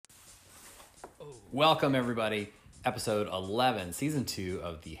Welcome, everybody. Episode 11, Season 2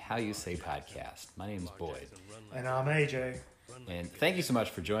 of the How You Say podcast. My name is Boyd. And I'm AJ. And thank you so much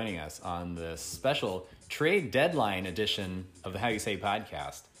for joining us on this special trade deadline edition of the How You Say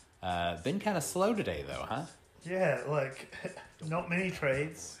podcast. Been kind of slow today, though, huh? Yeah, not many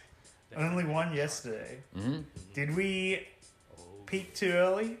trades. Only one yesterday. Mm-hmm. Did we peak too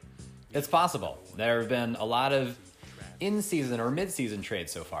early? It's possible. There have been a lot of in-season or mid-season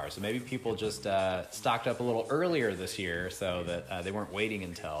trades so far, so maybe people just stocked up a little earlier this year so that they weren't waiting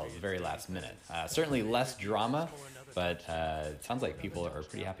until the very last minute. Certainly less drama, but it sounds like people are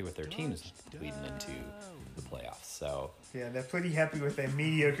pretty happy with their teams leading into the playoffs. So yeah, they're pretty happy with their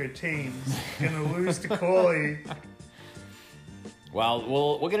mediocre teams. Gonna lose to Corley. Well,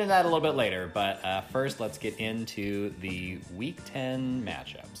 we'll get into that a little bit later, but first let's get into the Week 10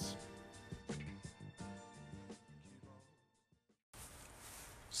 matchups.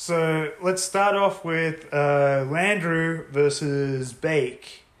 So let's start off with Landrew versus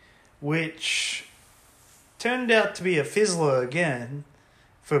Bake, which turned out to be a fizzler again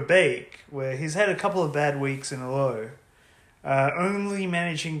for Bake, where he's had a couple of bad weeks in a row, only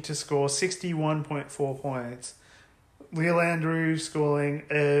managing to score 61.4 points. Leo Andrew scoring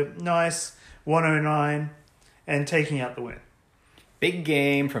a nice 109 and taking out the win. Big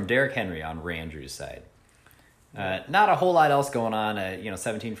game from Derrick Henry on Randrew's side. Not a whole lot else going on.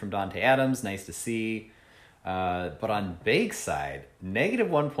 17 from Dante Adams, nice to see. But on Bake's side, negative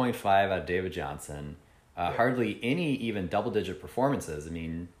 1.5 out of David Johnson. Hardly any even double-digit performances. I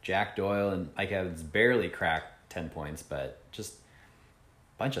mean, Jack Doyle and Mike Evans barely cracked 10 points, but just a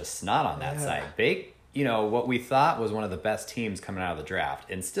bunch of snot on that side. Bake, what we thought was one of the best teams coming out of the draft,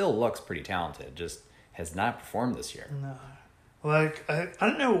 and still looks pretty talented, just has not performed this year. No. I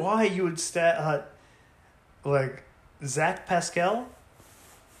don't know why you would start... Zach Pascal?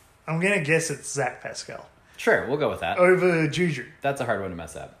 I'm going to guess it's Zach Pascal. Sure, we'll go with that. Over Juju. That's a hard one to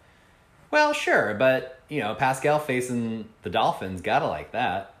mess up. Well, sure, but, Pascal facing the Dolphins, gotta like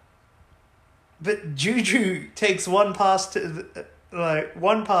that. But Juju takes one pass to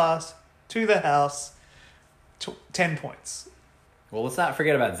the house, 10 points. Well, let's not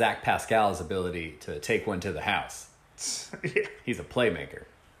forget about Zach Pascal's ability to take one to the house. Yeah. He's a playmaker.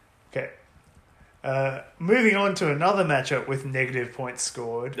 Okay. Moving on to another matchup with negative points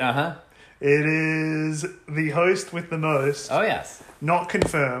scored. Uh-huh. It is the host with the most. Oh, yes. Not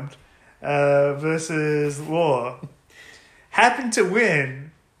confirmed. Versus Law. Happened to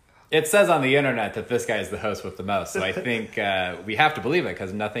win. It says on the internet that this guy is the host with the most, so I think we have to believe it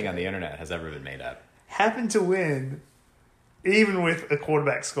because nothing on the internet has ever been made up. Happened to win even with a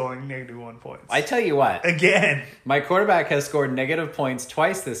quarterback scoring negative 1 point. I tell you what. Again. My quarterback has scored negative points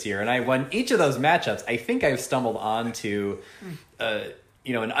twice this year, and I won each of those matchups. I think I've stumbled onto, an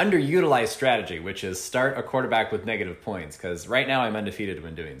underutilized strategy, which is start a quarterback with negative points, because right now I'm undefeated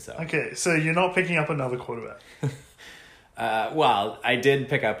when doing so. Okay, so you're not picking up another quarterback. Well, I did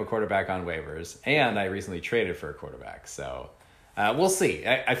pick up a quarterback on waivers, and I recently traded for a quarterback, so... we'll see.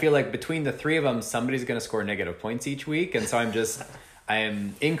 I feel like between the three of them, somebody's going to score negative points each week, and so I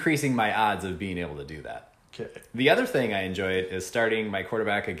am increasing my odds of being able to do that. Okay. The other thing I enjoyed is starting my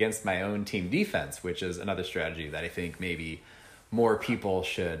quarterback against my own team defense, which is another strategy that I think maybe more people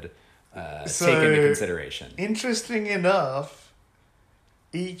should take into consideration. Interesting enough,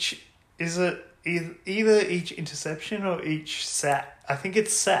 either each interception or each sack. I think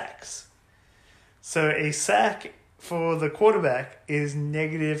it's sacks. So a sack for the quarterback is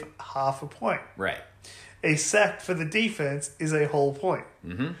negative half a point. Right. A sack for the defense is a whole point.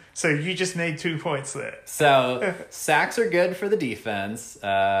 Mm-hmm. So you just need 2 points there. So sacks are good for the defense.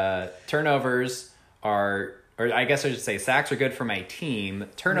 Turnovers are, or I guess I should say sacks are good for my team.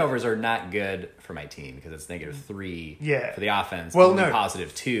 Turnovers are not good for my team because it's negative 3 for the offense. Well, only no.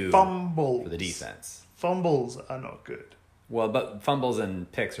 Positive 2 Fumbles. for the defense. Fumbles are not good. Well, but fumbles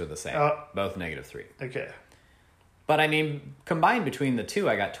and picks are the same. Both negative 3. Okay. But I mean, combined between the two,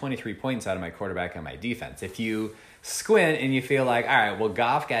 I got 23 points out of my quarterback and my defense. If you squint and you feel like, all right, well,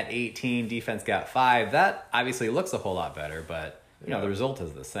 Goff got 18, defense got 5, that obviously looks a whole lot better, but the result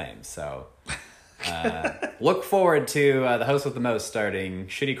is the same. So look forward to the host with the most starting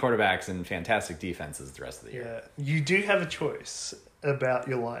shitty quarterbacks and fantastic defenses the rest of the year. Yeah, you do have a choice about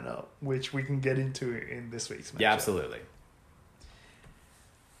your lineup, which we can get into in this week's matchup. Yeah, absolutely.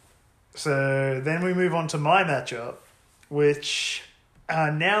 So then we move on to my matchup, which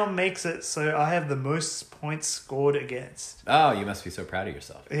now makes it so I have the most points scored against. Oh, you must be so proud of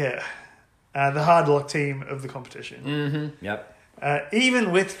yourself. Yeah. The hard luck team of the competition. Mm-hmm. Yep.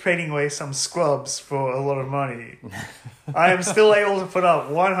 Even with trading away some scrubs for a lot of money, I am still able to put up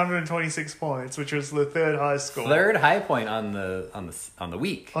 126 points, which was the third highest score. Third high point on the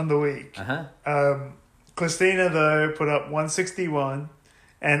week. On the week. Uh-huh. Christina, though, put up 161,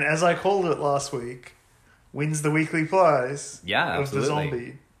 and as I called it last week, wins the weekly prize Yeah, of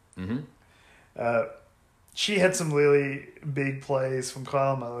absolutely. the zombie. Mm-hmm. She had some really big plays from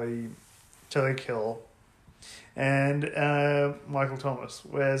Kyle Murray, Terry Kill, and Michael Thomas,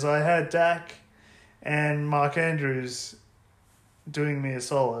 whereas I had Dak and Mark Andrews doing me a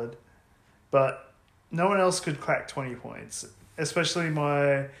solid, but no one else could crack 20 points, especially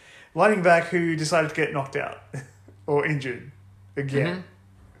my running back who decided to get knocked out or injured again. Mm-hmm.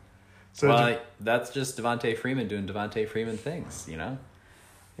 So Well, that's just Devontae Freeman doing Devontae Freeman things, you know?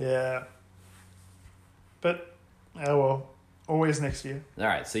 yeah. But, oh well, always next year. All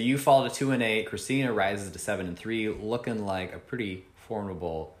right, so you fall to 2-8. Christina rises to 7-3, looking like a pretty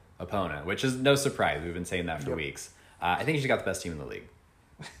formidable opponent, which is no surprise. We've been saying that for Yep. weeks. I think she's got the best team in the league.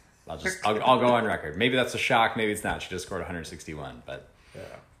 I'll go on record. Maybe that's a shock. Maybe it's not. She just scored 161, but Yeah.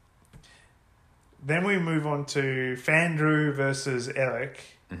 Then we move on to Fandrew versus Eric.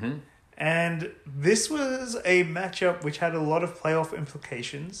 mm-hmm. And this was a matchup which had a lot of playoff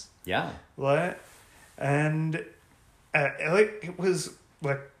implications. Yeah. Right? And it was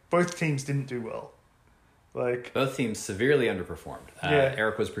like both teams didn't do well. Like Both teams severely underperformed. Yeah.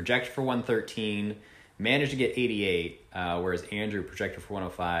 Eric was projected for 113, managed to get 88, whereas Andrew, projected for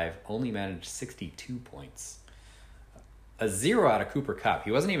 105, only managed 62 points. A 0 out of Cooper Kupp.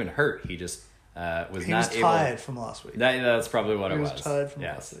 He wasn't even hurt. He just was he not was able... tired from last week. That's probably what He it was was. tired from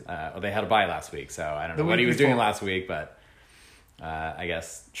yes. last week. Well, they had a bye last week, so I don't The know what he week was doing before. last week, but I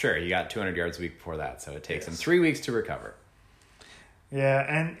guess, sure, he got 200 yards a week before that, so it takes him Yes. 3 weeks to recover. Yeah,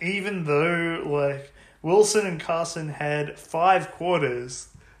 and even though like Wilson and Carson had 5 quarters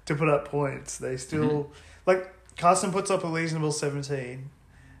to put up points, they still like Carson puts up a reasonable 17,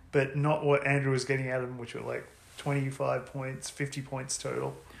 but not what Andrew was getting out of him, which were like 25 points, 50 points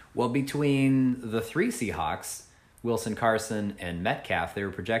total. Well, between the 3 Seahawks, Wilson, Carson, and Metcalf, they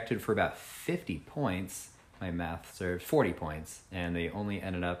were projected for about 50 points. My math served 40 points, and they only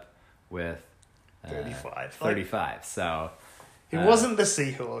ended up with 35. 35. So It wasn't the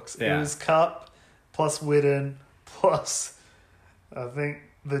Seahawks. yeah. It was Cup plus Witten plus I think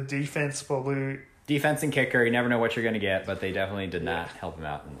the defense probably. defense and kicker, you never know what you're going to get, but they definitely did not help him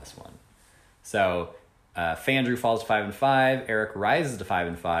out in this one. So Fandrew falls to 5-5. Eric rises to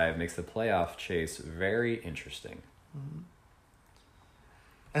 5-5, makes the playoff chase very interesting.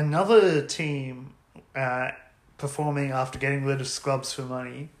 Another team performing after getting rid of scrubs for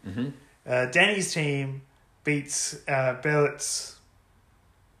money. Mm-hmm. Danny's team beats Barrett's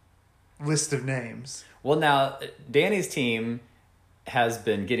list of names. Well, now Danny's team has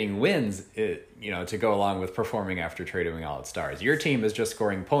been getting wins, to go along with performing after trading all its stars. Your team is just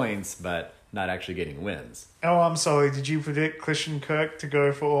scoring points, but not actually getting wins. Oh, I'm sorry. Did you predict Christian Kirk to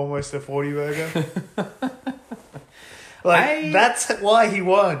go for almost a 40 burger? That's why he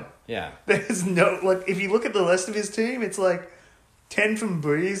won. Yeah. There's no, if you look at the rest of his team, it's 10 from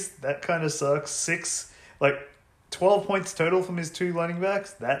Breeze. That kind of sucks. 12 points total from his 2 running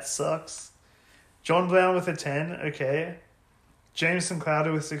backs. That sucks. John Brown with a 10. Okay. Jameson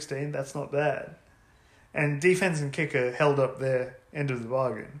Crowder with 16. That's not bad. And defense and kicker held up their end of the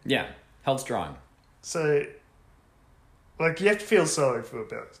bargain. Yeah. Held strong. So, you have to feel sorry for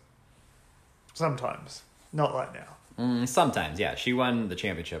Barrett. Sometimes. Not right now. Sometimes, yeah. She won the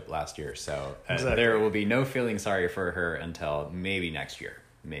championship last year, so Exactly. there will be no feeling sorry for her until maybe next year.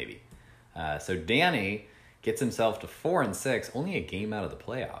 Maybe. So Danny gets himself to 4-6, only a game out of the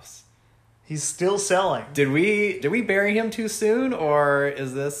playoffs. He's still selling. Did we bury him too soon, or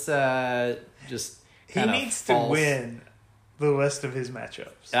is this just He kind of needs to win the rest of his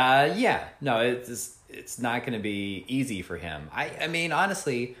matchups. Yeah. No, it's not going to be easy for him. I mean,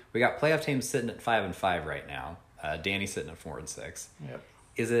 honestly, we got playoff teams sitting at 5-5 right now. Danny's sitting at 4-6. Yep.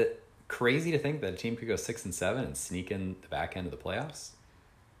 Is it crazy to think that a team could go 6-7 and sneak in the back end of the playoffs?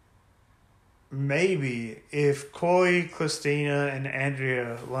 Maybe if Corey, Christina, and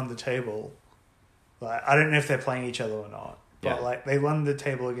Andrea run the table, I don't know if they're playing each other or not, but Yeah. they run the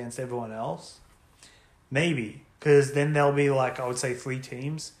table against everyone else. Maybe, because then there'll be I would say 3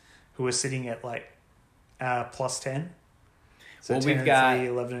 teams who are sitting at plus 10. So Well, 10 we've got 3,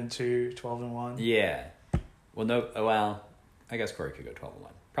 11-2, 12-1. Yeah. Well, I guess Corey could go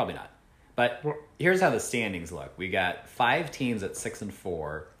 12-1. Probably not. But Well- here's how the standings look. We got 5 teams at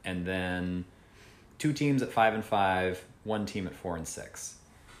 6-4, and then 2 teams at 5-5, 1 team at 4-6.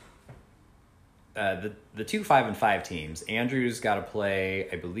 the two 5-5 teams. Andrew's got to play,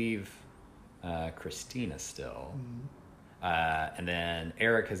 I believe, Christina still, and then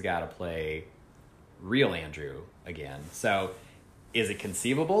Eric has got to play real Andrew again. So, is it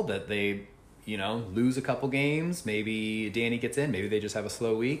conceivable that they, lose a couple games? Maybe Danny gets in. Maybe they just have a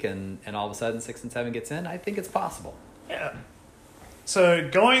slow week, and all of a sudden 6 and 7 gets in. I think it's possible. Yeah. So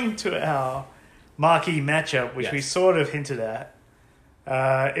going to our marquee matchup, which we sort of hinted at,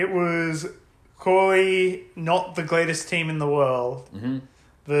 it was Corey, not the greatest team in the world,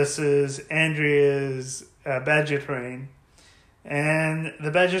 versus Andrea's Badger Train. And the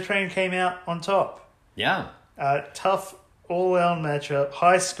Badger Train came out on top. Yeah. Tough all-round matchup,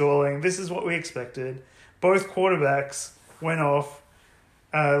 high scoring. This is what we expected. Both quarterbacks went off.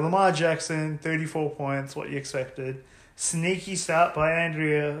 Lamar Jackson, 34 points, what you expected. Sneaky start by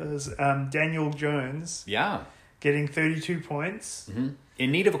Andrea's Daniel Jones. Yeah. Getting 32 points. Mm-hmm.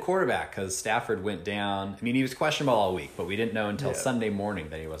 In need of a quarterback because Stafford went down. I mean, he was questionable all week, but we didn't know until Sunday morning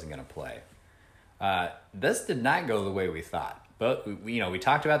that he wasn't going to play. This did not go the way we thought. But, we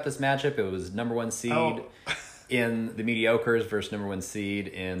talked about this matchup. It was number 1 seed in the Mediocres versus number 1 seed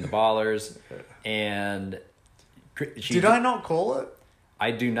in the Ballers. And did I not call it? I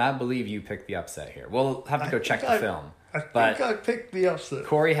do not believe you picked the upset here. We'll have to go check the film. I think I picked the upset.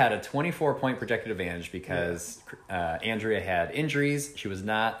 Corey had a 24-point projected advantage because Andrea had injuries. She was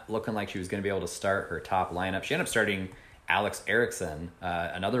not looking like she was going to be able to start her top lineup. She ended up starting Alex Erickson,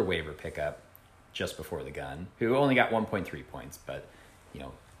 another waiver pickup, just before the gun, who only got 1.3 points. But,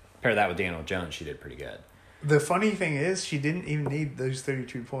 pair that with Daniel Jones, she did pretty good. The funny thing is, she didn't even need those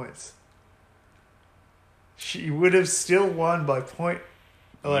 32 points. She would have still won by 5.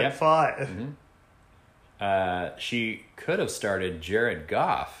 Mm-hmm. She could have started Jared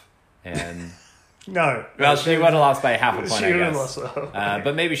Goff, and no. Well, she would have lost by half a point, I guess. Lost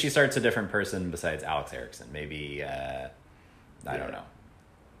but maybe she starts a different person besides Alex Erickson. Maybe I don't know,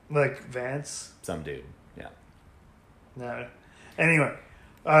 like Vance, some dude. Yeah. No. Anyway,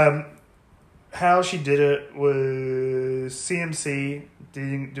 how she did it was CMC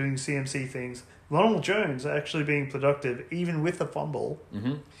doing CMC things. Ronald Jones actually being productive, even with a fumble.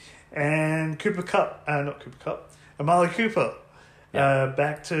 Mm-hmm. And Amari Cooper.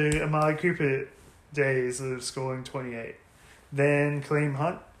 Back to Amari Cooper days of scoring 28. Then Kareem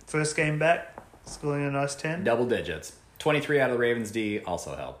Hunt, first game back, scoring a nice 10. Double digits. 23 out of the Ravens D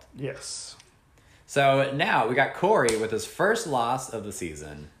also helped. Yes. So now we got Corey with his first loss of the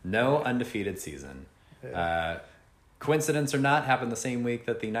season. No undefeated season. Yeah. Coincidence or not, happened the same week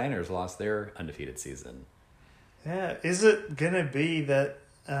that the Niners lost their undefeated season. Yeah. Is it going to be that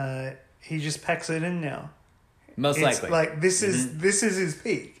he just packs it in now? Most likely. Like this is his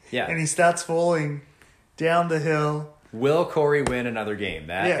peak. Yeah. And he starts falling down the hill. Will Corey win another game?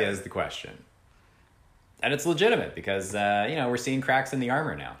 That is the question. And it's legitimate because we're seeing cracks in the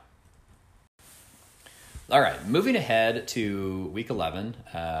armor now. All right, moving ahead to week 11,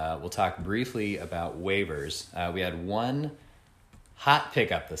 we'll talk briefly about waivers. We had one hot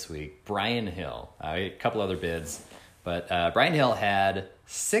pickup this week, Brian Hill. A couple other bids, but Brian Hill had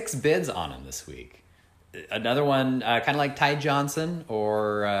 6 bids on him this week. Another one, kind of like Ty Johnson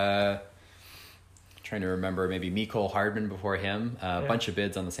or trying to remember, maybe Mecole Hardman before him. A bunch of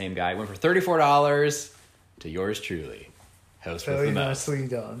bids on the same guy. Went for $34 to yours truly. Host with the most. Very nicely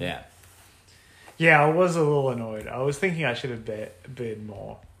done. Yeah. Yeah, I was a little annoyed. I was thinking I should have bid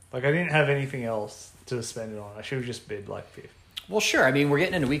more. Like, I didn't have anything else to spend it on. I should have just bid like 5. Well, sure. I mean, we're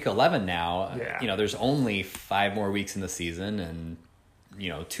getting into week 11 now. Yeah. There's only 5 more weeks in the season and,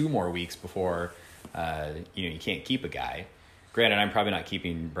 2 more weeks before, you can't keep a guy. Granted, I'm probably not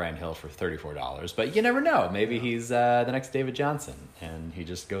keeping Brian Hill for $34, but you never know. Maybe he's the next David Johnson and he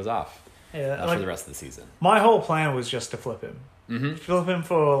just goes off for the rest of the season. My whole plan was just to flip him. Mm-hmm. Flip him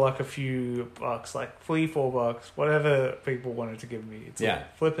for like a few bucks, like $3-4, whatever people wanted to give me. It's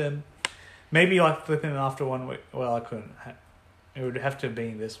like, flip him. Maybe like flip him after 1 week. Well, I couldn't. It would have to have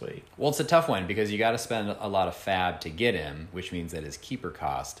been this week. Well, it's a tough one because you got to spend a lot of fab to get him, which means that his keeper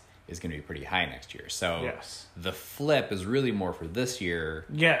cost is going to be pretty high next year. So the flip is really more for this year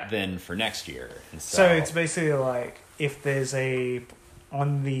than for next year. And so it's basically like if there's a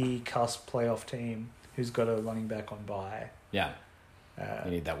on the cusp playoff team who's got a running back on bye. Yeah.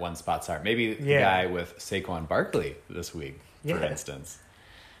 You need that one spot start. Maybe the guy with Saquon Barkley this week, for instance,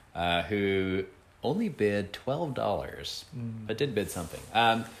 who only bid $12, but did bid something.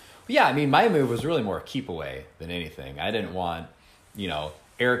 My move was really more a keep away than anything. I didn't want,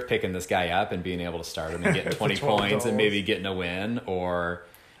 Eric picking this guy up and being able to start him and getting 20 points and maybe getting a win, or,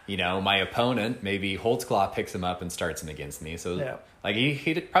 my opponent, maybe Holtzclaw picks him up and starts him against me. So,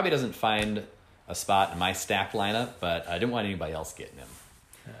 he probably doesn't find a spot in my stacked lineup, but I didn't want anybody else getting him.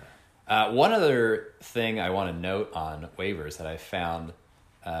 One other thing I want to note on waivers that I found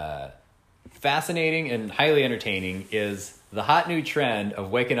fascinating and highly entertaining is the hot new trend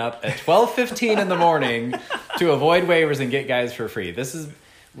of waking up at 12:15 in the morning to avoid waivers and get guys for free.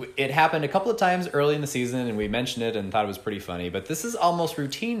 It happened a couple of times early in the season, and we mentioned it and thought it was pretty funny, but this is almost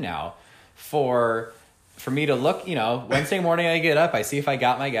routine now for me to look, Wednesday morning I get up, I see if I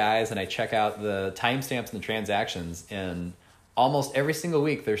got my guys, and I check out the timestamps and the transactions, and almost every single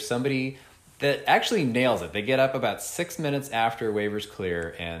week there's somebody that actually nails it. They get up about 6 minutes after waivers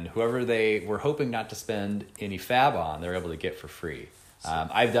clear, and whoever they were hoping not to spend any fab on, they're able to get for free.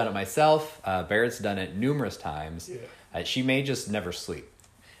 I've done it myself. Barrett's done it numerous times. Yeah. She may just never sleep.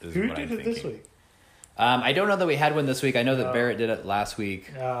 Who did it this week? I don't know that we had one this week. I know that Barrett did it last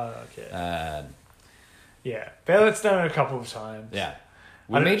week. Oh, okay. Yeah, Barrett's done it a couple of times. Yeah.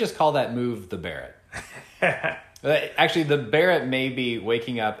 We may just call that move the Barrett. Actually, the Barrett may be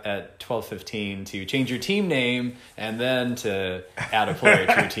waking up at 12:15 to change your team name and then to add a player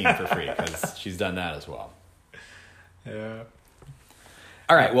to your team for free, because she's done that as well. Yeah.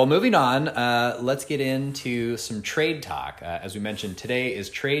 All right, well, moving on, let's get into some trade talk. As we mentioned, today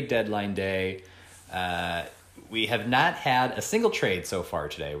is trade deadline day. We have not had a single trade so far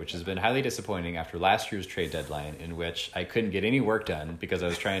today, which has been highly disappointing after last year's trade deadline, in which I couldn't get any work done because I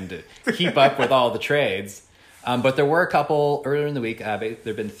was trying to keep up with all the trades. But there were a couple earlier in the week. There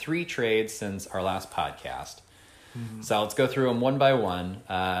have been 3 trades since our last podcast. Mm-hmm. So let's go through them one by one.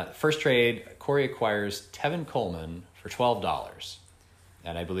 First trade, Corey acquires Tevin Coleman for $12.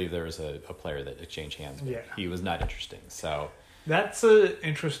 And I believe there was a player that exchanged hands with. Yeah. He was not interesting. So that's an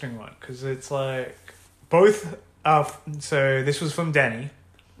interesting one, because it's like both so this was from Danny,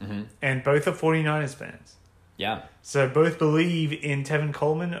 and both are 49ers fans. Yeah. So both believe in Tevin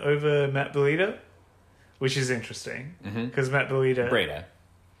Coleman over Matt Breida, which is interesting, because Matt Breida.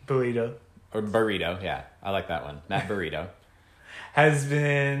 Or Burrito, yeah. I like that one. Matt Burrito. has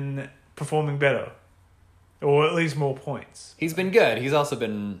been performing better, or at least more points. He's been good. He's also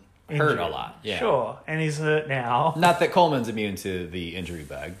been hurt a lot. Yeah. Sure, and he's hurt now. Not that Coleman's immune to the injury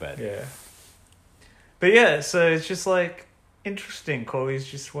bug, but... Yeah. But yeah, so it's just like interesting. Corey's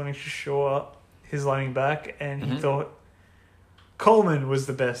just wanting to shore up his running back, and he thought Coleman was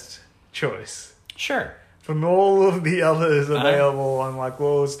the best choice. Sure. From all of the others available on like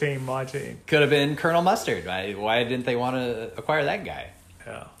Law's team, my team. Could have been Colonel Mustard. Why didn't they want to acquire that guy?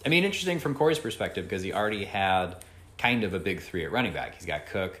 Yeah. I mean, interesting from Corey's perspective, because he already had kind of a big 3 at running back. He's got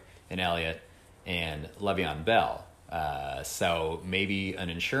Cook and Elliott and Le'Veon Bell. So maybe an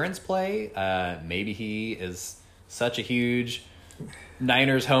insurance play. Maybe he is such a huge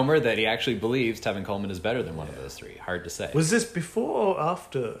Niners homer that he actually believes Tevin Coleman is better than one of those 3. Hard to say. Was this before or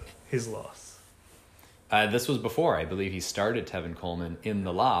after his loss? This was before. I believe he started Tevin Coleman in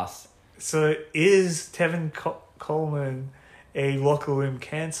the loss. So is Tevin Coleman a locker room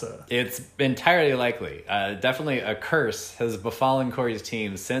cancer? It's entirely likely. Definitely a curse has befallen Corey's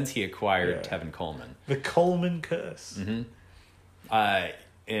team since he acquired Tevin Coleman. The Coleman curse. Mm-hmm.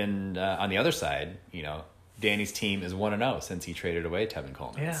 And on the other side, Danny's team is 1-0 since he traded away Tevin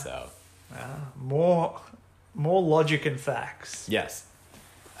Coleman. Yeah. So more logic and facts. Yes.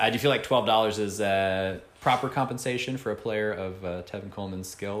 Do you feel like $12 is proper compensation for a player of Tevin Coleman's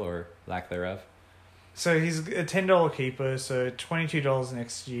skill or lack thereof? So he's a $10 keeper, so $22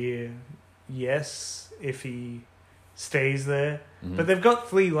 next year. Yes, if he stays there. Mm-hmm. But they've got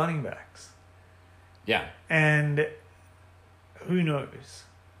 3 running backs. Yeah. And who knows?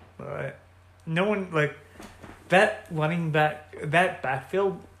 Right? No one, that running back, that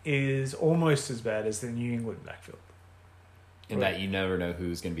backfield is almost as bad as the New England backfield. In that you never know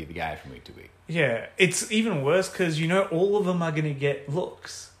who's going to be the guy from week to week. Yeah, it's even worse because all of them are going to get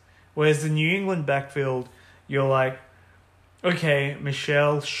looks. Whereas the New England backfield, you're like, okay,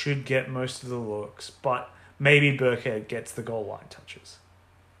 Michelle should get most of the looks, but maybe Burkhead gets the goal line touches.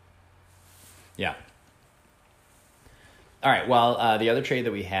 Yeah. All right, well, the other trade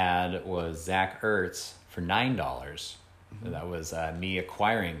that we had was Zach Ertz for $9. Mm-hmm. That was me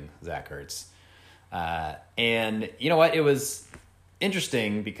acquiring Zach Ertz. And you know what? It was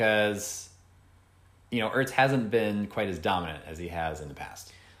interesting because, Ertz hasn't been quite as dominant as he has in the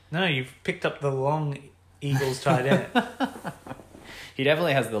past. No, you've picked up the long Eagles tight end. He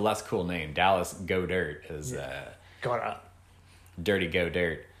definitely has the less cool name. Dallas Go Dirt is Got up. Dirty Go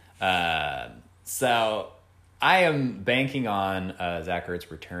Dirt. So I am banking on Zach Ertz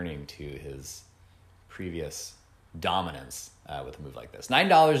returning to his previous dominance with a move like this.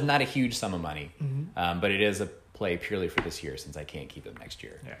 $9, not a huge sum of money, but it is a play purely for this year since I can't keep him next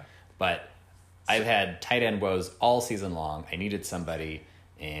year. Yeah. But I've had tight end woes all season long. I needed somebody,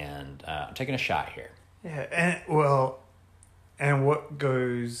 and I'm taking a shot here. Yeah, and what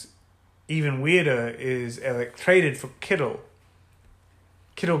goes even weirder is Alec traded for Kittle.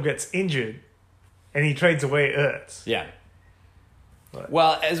 Kittle gets injured, and he trades away Ertz. Yeah. What?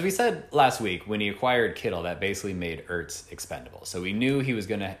 Well, as we said last week, when he acquired Kittle, that basically made Ertz expendable. So we knew he was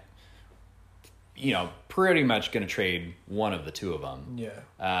going to, pretty much going to trade one of the two of them.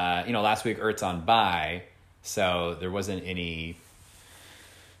 Yeah. Last week Ertz on bye, so there wasn't any.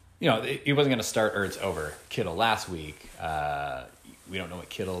 He wasn't going to start Ertz over Kittle last week. We don't know what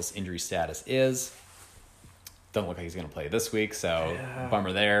Kittle's injury status is. Doesn't look like he's going to play this week, so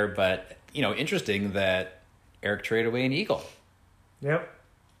bummer there. But, interesting that Eric traded away an Eagle. Yep.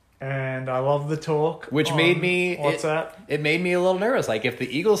 And I love the talk. Which made me... WhatsApp. It made me a little nervous. Like, if the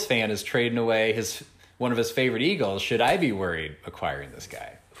Eagles fan is trading away one of his favorite Eagles, should I be worried acquiring this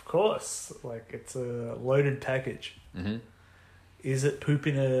guy? Of course. Like, it's a loaded package. Mm-hmm. Is it poop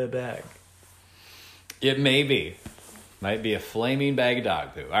in a bag? It may be. Might be a flaming bag of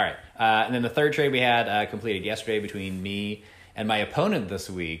dog poo. All right. And then the third trade we had completed yesterday between me and my opponent this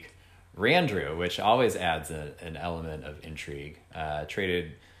week, Randrew, which always adds an element of intrigue. I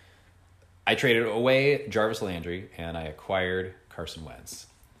traded away Jarvis Landry, and I acquired Carson Wentz.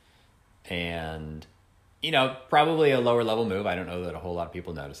 And, probably a lower level move. I don't know that a whole lot of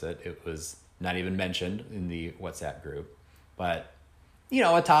people notice it. It was not even mentioned in the WhatsApp group. But,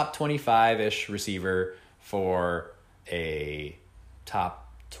 a top 25-ish receiver for a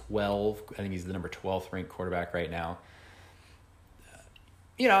top 12. I think he's the number 12th ranked quarterback right now.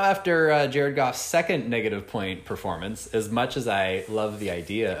 After Jared Goff's second negative point performance, as much as I love the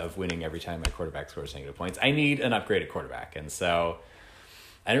idea of winning every time my quarterback scores negative points, I need an upgraded quarterback. And so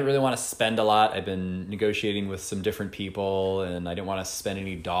I didn't really want to spend a lot. I've been negotiating with some different people, and I didn't want to spend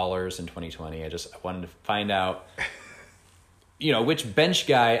any dollars in 2020. I wanted to find out, which bench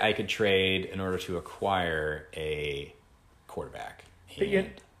guy I could trade in order to acquire a quarterback.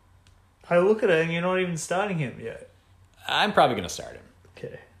 I look at it, and you're not even starting him yet. I'm probably going to start him.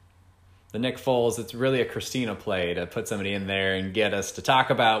 Okay. The Nick Foles, it's really a Christina play to put somebody in there and get us to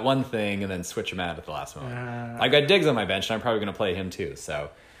talk about one thing and then switch him out at the last moment. I've got Diggs on my bench, and I'm probably going to play him too. So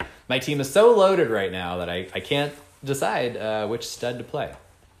my team is so loaded right now that I can't decide which stud to play.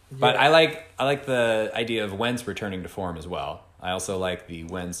 Yeah. But I like the idea of Wentz returning to form as well. I also like the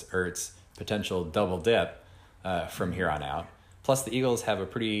Wentz-Ertz potential double dip from here on out. Plus, the Eagles have a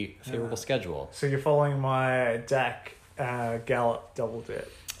pretty favorable schedule. So you're following my Dak Gallup double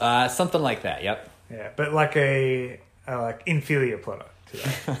dip. Something like that, yep. Yeah, but like a inferior product to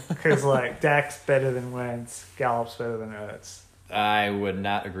that. Because Dak's better than Wentz, Gallup's better than Ertz. I would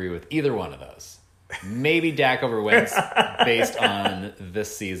not agree with either one of those. Maybe Dak over Wentz based on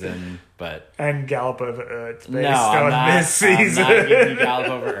this season, but... And Gallup over Ertz based on this season. I'm not giving you Gallup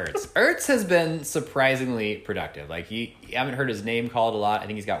over Ertz. Ertz has been surprisingly productive. You haven't heard his name called a lot. I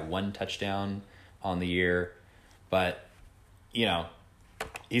think he's got one touchdown on the year. But,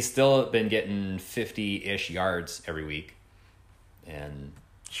 he's still been getting 50-ish yards every week. And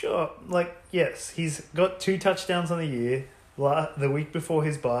sure, yes, he's got 2 touchdowns on the year. The week before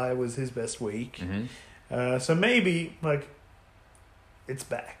his bye was his best week. Mm-hmm. So maybe, it's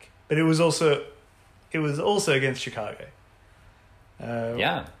back. But it was also against Chicago.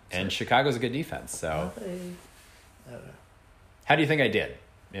 And Chicago's a good defense, so... I don't know. How do you think I did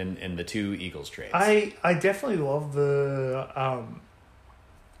in the 2 Eagles trades? I definitely love the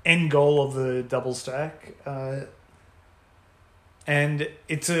end goal of the double stack. And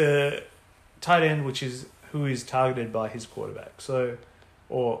it's a tight end who is targeted by his quarterback.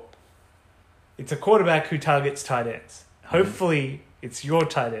 Or it's a quarterback who targets tight ends. Hopefully it's your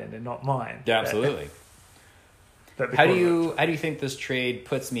tight end and not mine. Yeah, absolutely. How do you think this trade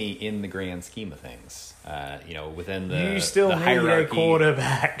puts me in the grand scheme of things? Within the you still the need hierarchy, a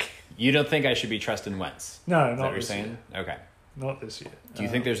quarterback. You don't think I should be trusting Wentz? No, Is that not what you're this saying? year. Okay. Not this year. Do you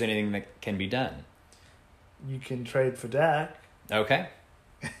think there's anything that can be done? You can trade for Dak. Okay.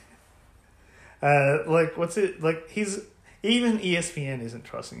 What's it he's even ESPN isn't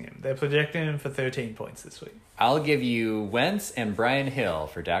trusting him. They're projecting him for 13 points this week. I'll give you Wentz and Brian Hill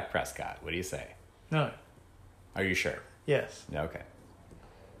for Dak Prescott. What do you say? No. Are you sure? Yes. Okay.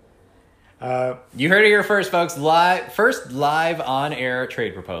 You heard it here first, folks. First live on air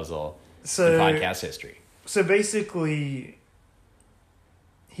trade proposal in podcast history. So basically,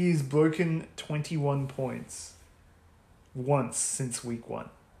 he's broken 21 points once since week 1.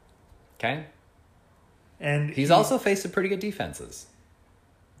 Okay. And he's also faced some pretty good defenses.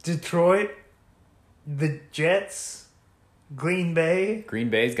 Detroit, the Jets, Green Bay. Green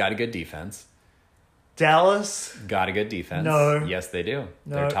Bay's got a good defense. Dallas. Got a good defense. No. Yes, they do.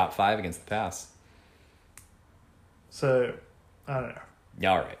 No. They're top 5 against the pass. So, I don't know.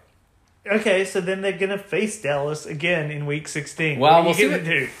 Yeah, all right. Okay, so then they're going to face Dallas again in Week 16. Well, what are you going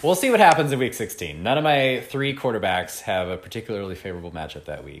to do? We'll see what happens in Week 16. None of my 3 quarterbacks have a particularly favorable matchup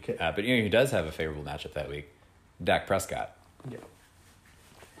that week. Okay. But you know who does have a favorable matchup that week? Dak Prescott. Yeah.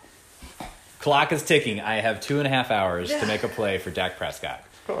 Clock is ticking. I have 2.5 hours to make a play for Dak Prescott.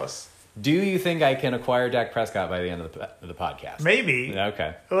 Of course. Do you think I can acquire Dak Prescott by the end of the podcast? Maybe.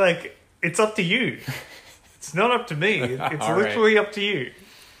 Okay. Like, it's up to you. It's not up to me. It's All literally up to you.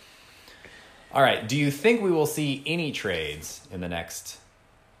 All right. Do you think we will see any trades in the next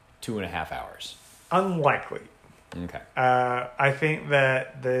 2.5 hours? Unlikely. Okay. I think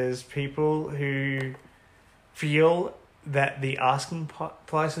that there's people who feel that the asking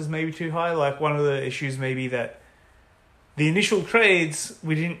prices may be too high. Like, one of the issues may be that the initial trades,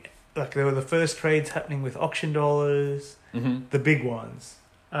 we didn't, like, they were the first trades happening with auction dollars, the big ones.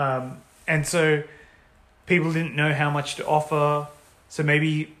 And so people didn't know how much to offer. So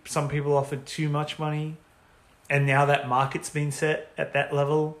maybe some people offered too much money. And now that market's been set at that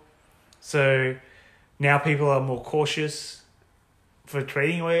level. So now people are more cautious for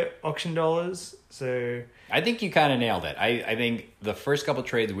trading away auction dollars. So I think you kind of nailed it. I think the first couple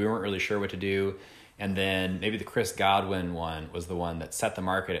trades, we weren't really sure what to do. And then maybe the Chris Godwin one was the one that set the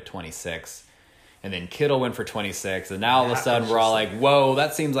market at 26. And then Kittle went for 26. And now all of a sudden we're all like, whoa,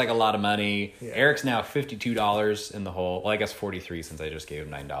 that seems like a lot of money. Yeah. Eric's now $52 in the hole. Well, I guess 43 since I just gave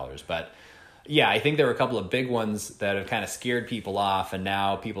him $9. But yeah, I think there were a couple of big ones that have kind of scared people off. And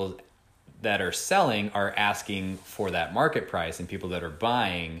now people that are selling are asking for that market price. And people that are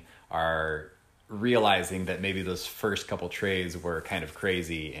buying are realizing that maybe those first couple trades were kind of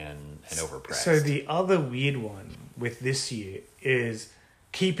crazy and overpriced. So the other weird one with this year is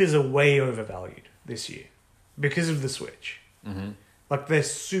keepers are way overvalued this year because of the switch. Mm-hmm. Like, they're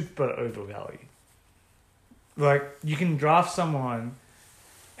super overvalued. Like, you can draft someone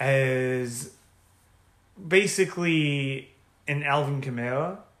as basically an Alvin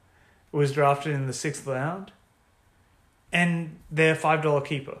Kamara was drafted in the 6th round, and they're $5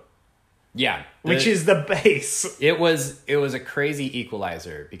 keeper. Yeah. Which is the base. It was a crazy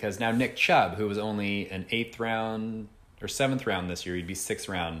equalizer because now Nick Chubb, who was only an 8th round or 7th round this year, he'd be 6th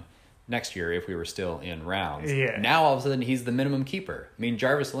round next year if we were still in rounds. Yeah. Now all of a sudden he's the minimum keeper. I mean,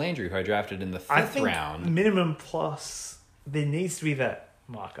 Jarvis Landry, who I drafted in the 5th round. Minimum plus, there needs to be that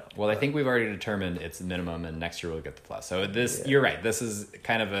markup. Well, I think we've already determined it's minimum, and next year we'll get the plus. So you're right. This is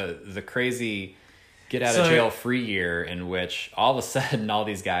kind of the crazy get out of jail free year in which all of a sudden all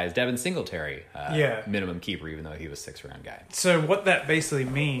these guys, Devin Singletary, minimum keeper, even though he was 6th round guy. So what that basically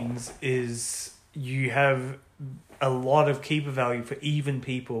means is you have a lot of keeper value for even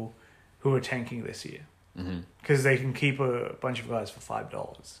people who are tanking this year. Because they can keep a bunch of guys for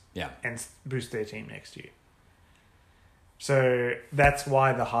 $5 and boost their team next year. So that's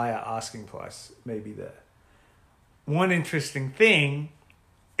why the higher asking price may be there. One interesting thing,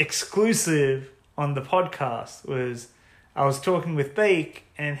 exclusive on the podcast, was I was talking with Bake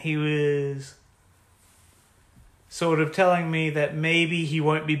and he was sort of telling me that maybe he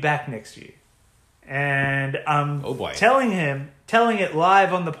won't be back next year. And I'm telling it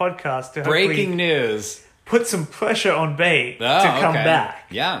live on the podcast to breaking news, put some pressure on Bake to come back.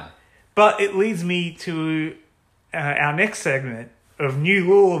 Yeah. But it leads me to our next segment of new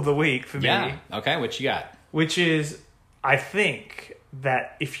rule of the week for me. Yeah. Okay. What you got? Which is, I think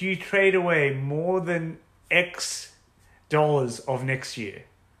that if you trade away more than X dollars of next year,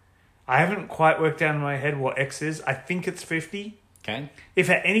 I haven't quite worked out in my head what X is. I think it's 50. Okay. If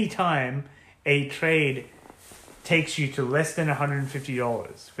at any time a trade takes you to less than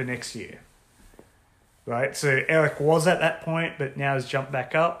 $150 for next year, right? So Eric was at that point, but now has jumped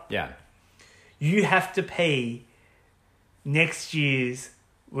back up. Yeah. You have to pay next year's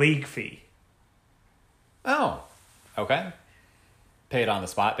league fee. Oh, okay. Pay it on the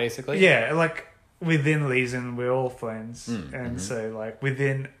spot, basically? Yeah, like within reason, we're all friends. So, like,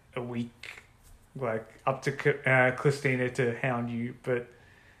 within a week, like, up to Christina to hound you. But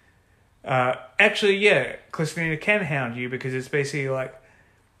actually, yeah, Christina can hound you because it's basically like,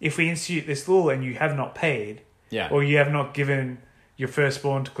 if we institute this rule and you have not paid, or you have not given your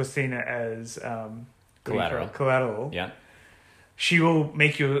firstborn to Christina as collateral, she will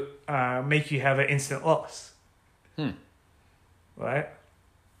make you have an instant loss. Right?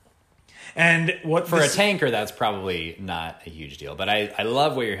 And what for a tanker, that's probably not a huge deal. But I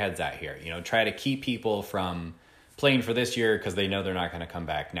love where your head's at here. You know, try to keep people from playing for this year because they know they're not going to come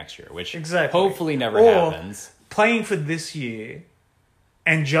back next year, which hopefully never happens. Playing for this year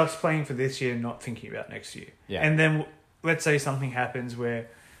and just playing for this year, not thinking about next year. Yeah. And then let's say something happens where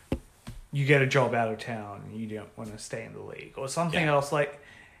you get a job out of town and you don't want to stay in the league, or something else, like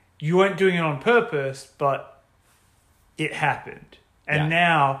you weren't doing it on purpose, but it happened. And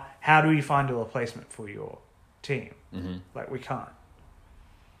now, how do we find a replacement for your team? Mm-hmm. Like, we can't.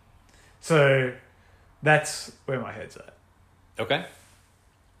 So that's where my head's at. Okay.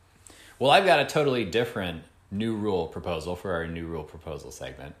 Well, I've got a totally different new rule proposal for our new rule proposal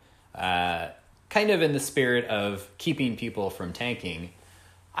segment. Kind of in the spirit of keeping people from tanking,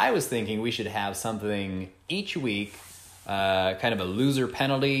 I was thinking we should have something each week, kind of a loser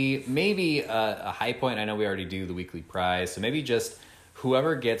penalty, maybe a high point. I know we already do the weekly prize, so maybe just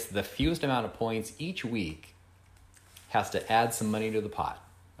whoever gets the fewest amount of points each week has to add some money to the pot,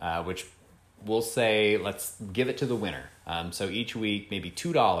 which we'll say, let's give it to the winner. So each week, maybe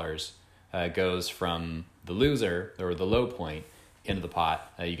 $2 goes from the loser or the low point into the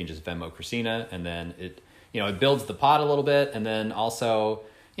pot. You can just Venmo Christina, and then it builds the pot a little bit, and then also,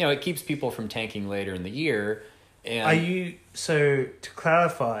 it keeps people from tanking later in the year. And so to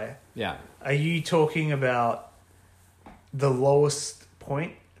clarify, are you talking about the lowest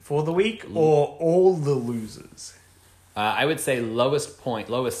point for the week or all the losers? I would say lowest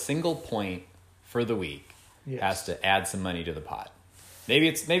single point for the week has to add some money to the pot. Maybe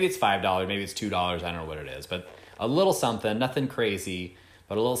it's $5, maybe it's $2, I don't know what it is, but a little something, nothing crazy,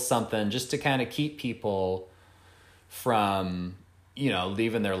 but a little something just to kind of keep people from,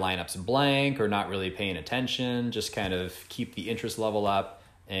 leaving their lineups blank or not really paying attention, just kind of keep the interest level up.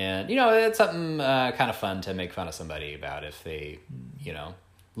 And, it's something kind of fun to make fun of somebody about if they,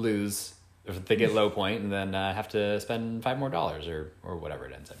 lose, if they get low point and then have to spend $5 more or whatever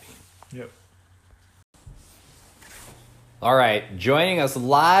it ends up being. Yep. All right, joining us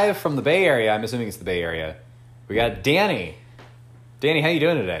live from the Bay Area, I'm assuming it's the Bay Area, we got Danny. Danny, how you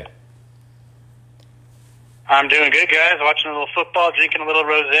doing today? I'm doing good, guys. Watching a little football, drinking a little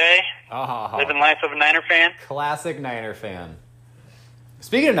rosé, living life of a Niner fan. Classic Niner fan.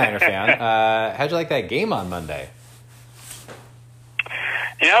 Speaking of Niner fan, how'd you like that game on Monday?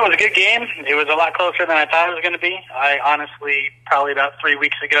 It was a good game. It was a lot closer than I thought it was going to be. I honestly, probably about 3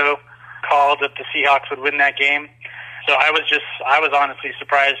 weeks ago, called that the Seahawks would win that game. So I was honestly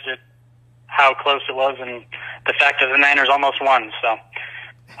surprised at how close it was and the fact that the Niners almost won. So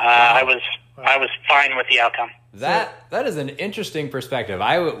I was fine with the outcome. That is an interesting perspective.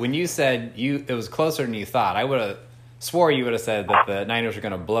 When you said it was closer than you thought, I would have swore you would have said that the Niners were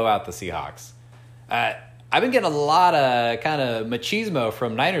going to blow out the Seahawks. I've been getting a lot of kind of machismo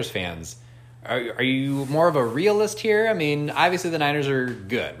from Niners fans. Are you more of a realist here? I mean, obviously the Niners are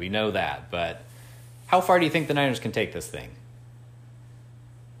good. We know that, but how far do you think the Niners can take this thing?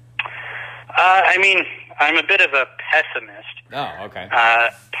 I'm a bit of a pessimist. Oh, okay.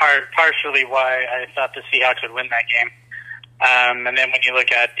 Partially why I thought the Seahawks would win that game. And then when you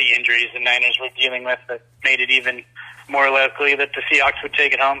look at the injuries the Niners were dealing with, that made it even more likely that the Seahawks would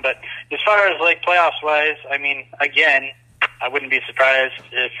take it home. But as far as playoffs-wise, again, I wouldn't be surprised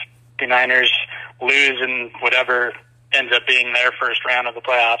if the Niners lose in whatever ends up being their first round of the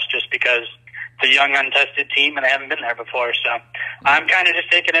playoffs, just because it's a young, untested team and they haven't been there before. So I'm kind of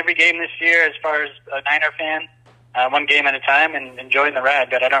just taking every game this year as far as a Niner fan, one game at a time, and enjoying the ride,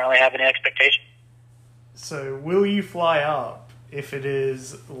 but I don't really have any expectation. So will you fly up if it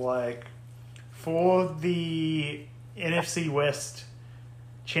is for the NFC West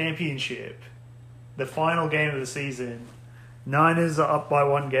championship, the final game of the season, Niners are up by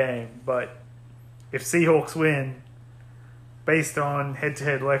 1 game, but if Seahawks win, based on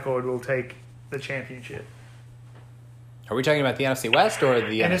head-to-head record, we'll take the championship? Are we talking about the NFC West or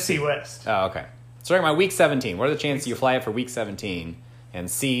the NFC West? Oh, okay. So talking about Week 17. What are the chances you fly up for Week 17 and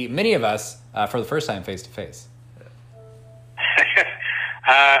see many of us for the first time face-to-face?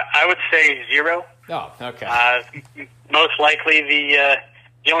 I would say 0. Oh, okay. Most likely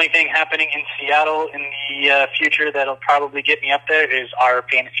the only thing happening in Seattle in the future that'll probably get me up there is our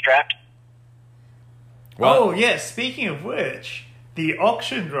fantasy draft. Well, yes. Speaking of which, the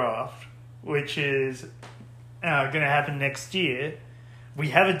auction draft, which is going to happen next year, we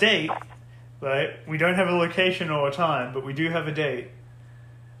have a date, right? We don't have a location or a time, but we do have a date.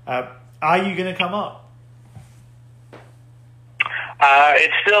 Are you going to come up?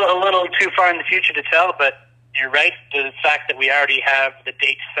 It's still a little too far in the future to tell, but you're right. The fact that we already have the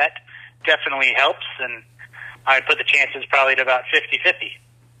date set definitely helps, and I'd put the chances probably at about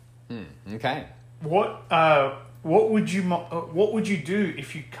 50-50. Okay. What would you do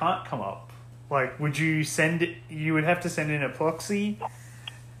if you can't come up? Would you send it? You would have to send in a proxy.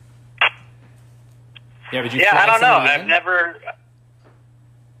 Yeah, I don't know. I've never.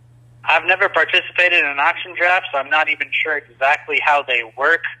 I've never participated in an auction draft, so I'm not even sure exactly how they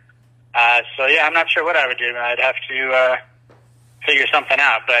work. So yeah, I'm not sure what I would do. I'd have to figure something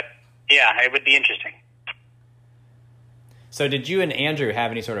out. But yeah, it would be interesting. So did you and Andrew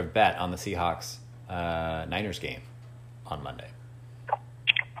have any sort of bet on the Seahawks Niners game on Monday?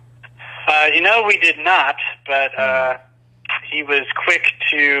 We did not, but he was quick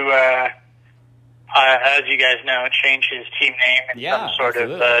to, as you guys know, change his team name in some sort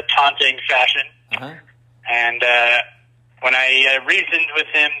of taunting fashion. Uh-huh. And when I reasoned with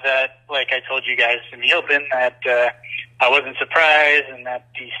him that, like I told you guys in the open, that I wasn't surprised and that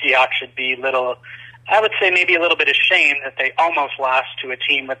the Seahawks should be I would say maybe a little bit ashamed that they almost lost to a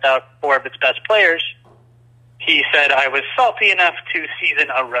team without 4 of its best players, he said I was salty enough to season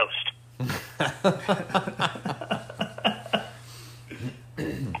a roast.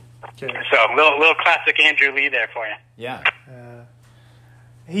 Okay. So, little classic Andrew Lee there for you. Yeah.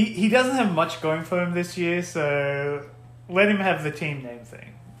 He doesn't have much going for him this year, so let him have the team name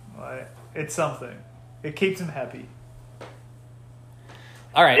thing. Like, it's something. It keeps him happy.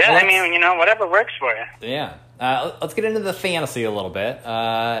 All right. Yeah, I mean, whatever works for you. Yeah. Let's get into the fantasy a little bit.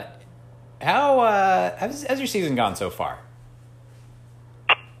 How's your season gone so far?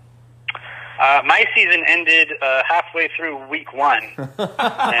 My season ended halfway through week 1, and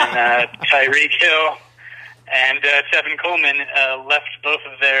Tyreek Hill and Tevin Coleman left both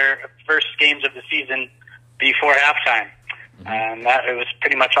of their first games of the season before halftime. And it was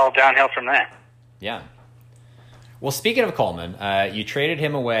pretty much all downhill from there. Yeah. Well, speaking of Coleman, you traded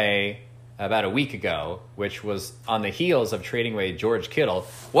him away about a week ago, which was on the heels of trading away George Kittle.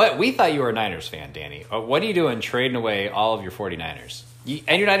 We thought you were a Niners fan, Danny. What are you doing trading away all of your 49ers?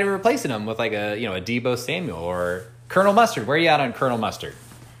 And you're not even replacing them with like a Deebo Samuel or Colonel Mustard. Where are you at on Colonel Mustard?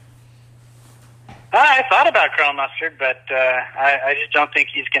 I thought about Colonel Mustard, but I just don't think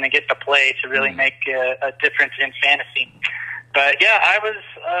he's going to get the play to really make a difference in fantasy. But yeah, I was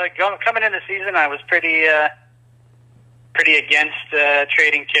coming into the season. I was pretty against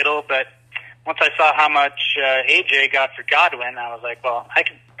trading Kittle, but once I saw how much AJ got for Godwin, I was like, well, I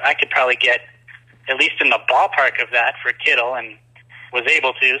could probably get at least in the ballpark of that for Kittle, and was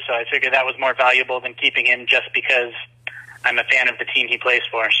able to. So I figured that was more valuable than keeping him just because I'm a fan of the team he plays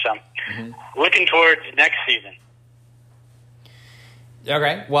for. So looking towards next season.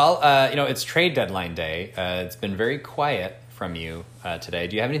 Okay. Well, it's trade deadline day. It's been very quiet from you today.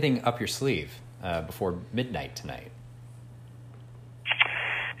 Do you have anything up your sleeve before midnight tonight?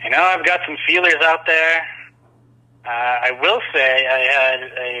 I've got some feelers out there. I will say I had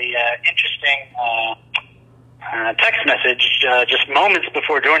a interesting text message just moments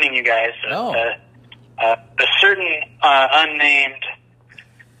before joining you guys. A certain unnamed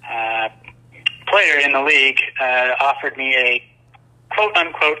player in the league offered me a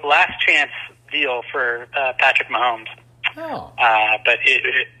quote-unquote last chance deal for Patrick Mahomes. Oh. But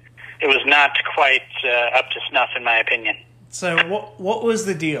it was not quite up to snuff, in my opinion. So what was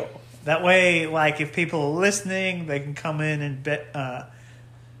the deal? That way, like, if people are listening, they can come in and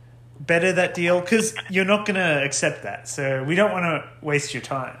better that deal, because you're not going to accept that. So we don't want to waste your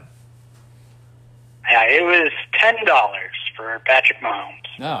time. Yeah, it was $10 for Patrick Mahomes.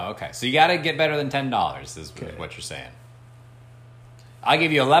 Oh, okay. So you got to get better than $10 is what you're saying. I'll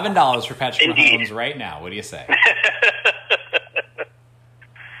give you $11 for Patrick Mahomes right now. What do you say?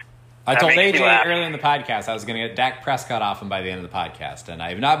 I told AJ earlier in the podcast I was going to get Dak Prescott off him by the end of the podcast, and I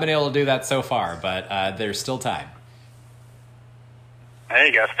have not been able to do that so far, but there's still time. There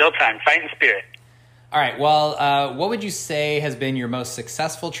you go. Still time. Fighting spirit. All right. Well, what would you say has been your most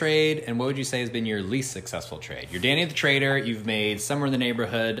successful trade, and what would you say has been your least successful trade? You're Danny the Trader. You've made somewhere in the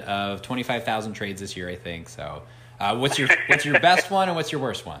neighborhood of 25,000 trades this year, I think. So what's your best one, and what's your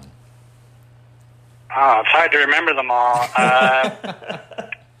worst one? Oh, it's hard to remember them all.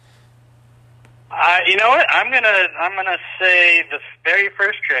 You know what? I'm gonna say the very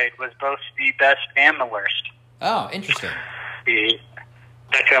first trade was both the best and the worst. Oh, interesting. The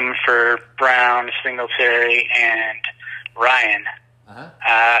Beckham for Brown, Singletary, and Ryan.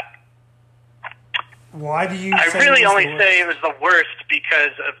 Why do you? I really only say it was the worst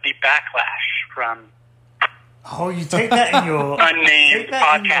because of the backlash from. Oh, you take that in your unnamed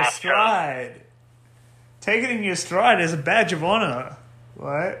podcast stride. Take it in your stride as a badge of honor.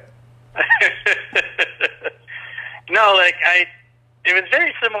 What? No, it was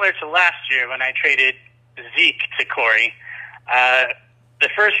very similar to last year when I traded Zeke to Corey. The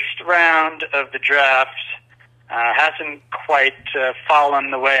first round of the draft hasn't quite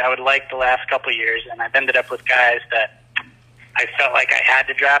fallen the way I would like the last couple of years, and I've ended up with guys that I felt like I had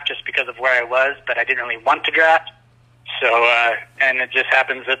to draft just because of where I was, but I didn't really want to draft. So, and it just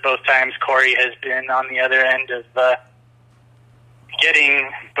happens that both times Corey has been on the other end of getting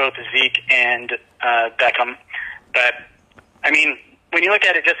both Zeke and Beckham. But, I mean, when you look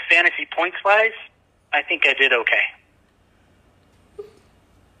at it just fantasy points-wise, I think I did okay.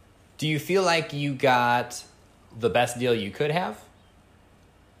 Do you feel like you got the best deal you could have?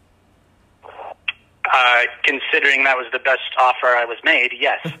 Considering that was the best offer I was made,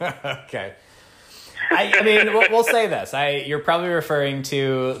 yes. Okay. I mean, we'll say this. You're probably referring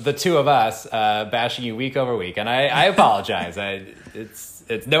to the two of us bashing you week over week, and I apologize.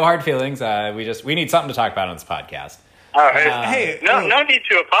 It's no hard feelings. We need something to talk about on this podcast. Hey, no need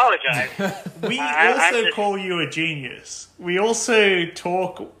to apologize. We also call you a genius. We also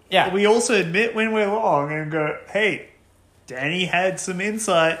talk. Yeah. We also admit when we're wrong and go, "Hey, Danny had some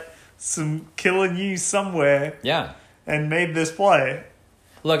insight, some killer news somewhere, Yeah. and made this play."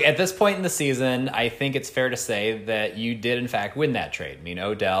 Look, at this point in the season, I think it's fair to say that you did, in fact, win that trade. I mean,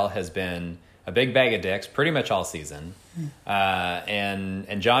 Odell has been a big bag of dicks pretty much all season.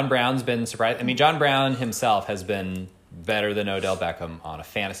 And John Brown's been surprised. I mean, John Brown himself has been better than Odell Beckham on a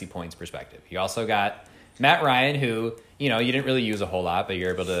fantasy points perspective. You also got Matt Ryan, who, you didn't really use a whole lot, but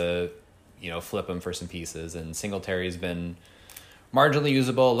you're able to, flip him for some pieces. And Singletary's been marginally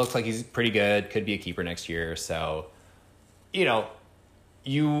usable. Looks like he's pretty good. Could be a keeper next year. So,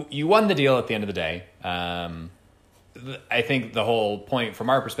 you won the deal at the end of the day. I think the whole point from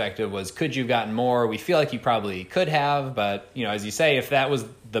our perspective was, could you have gotten more? We feel like you probably could have, but, as you say, if that was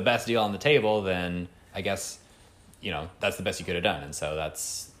the best deal on the table, then I guess, that's the best you could have done. And so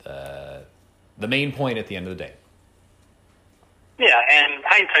that's the main point at the end of the day. Yeah, and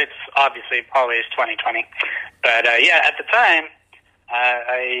hindsight's obviously always 20/20. But at the time,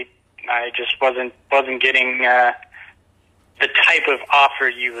 I just wasn't getting the type of offer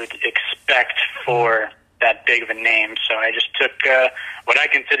you would expect for that big of a name. So I just took what I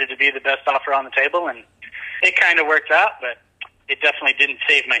considered to be the best offer on the table, and it kind of worked out, but it definitely didn't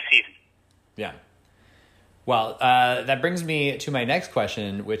save my season. Yeah. Well, that brings me to my next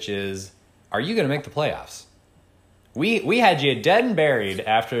question, which is, are you going to make the playoffs? We had you dead and buried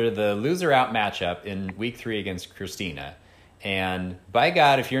after the loser out matchup in week 3 against Christina. And by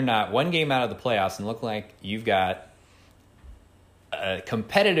God, if you're not one game out of the playoffs and look like you've got a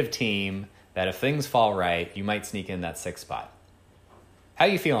competitive team that if things fall right, you might sneak in that 6th spot. How are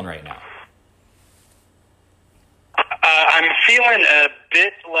you feeling right now? I'm feeling a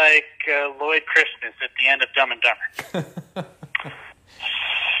bit like Lloyd Christmas at the end of Dumb and Dumber.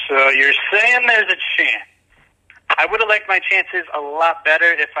 So you're saying there's a chance. I would have liked my chances a lot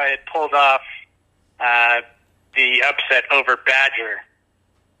better if I had pulled off the upset over Badger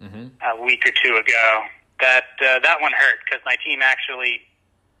a week or two ago. That one hurt because my team actually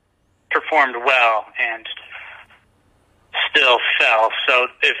performed well and still fell. So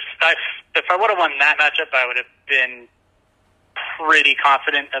if I would have won that matchup, I would have been pretty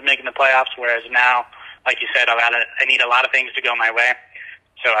confident of making the playoffs. Whereas now, like you said, I need a lot of things to go my way.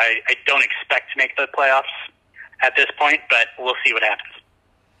 So I don't expect to make the playoffs at this point, but we'll see what happens.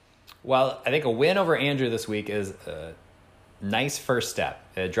 Well, I think a win over Andrew this week is a nice first step.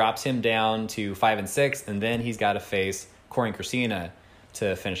 It drops him down to 5-6, and then he's got to face Corey and Christina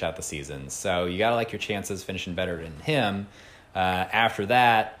to finish out the season. So you got to like your chances finishing better than him. After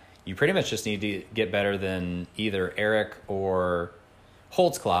that, you pretty much just need to get better than either Eric or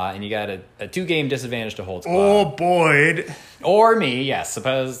Holtzclaw, and you got a 2-game disadvantage to Holtzclaw. Or Boyd. Or me, yes.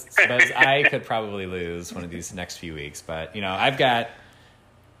 Suppose I could probably lose one of these next few weeks. But,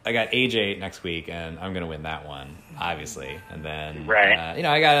 I got AJ next week, and I'm going to win that one, obviously. And then,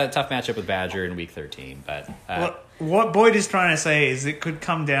 I got a tough matchup with Badger in week 13. But what Boyd is trying to say is it could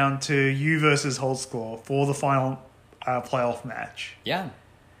come down to you versus Holtzclaw for the final playoff match. Yeah.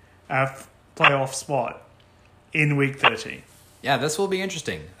 Playoff spot in week 13. Yeah, this will be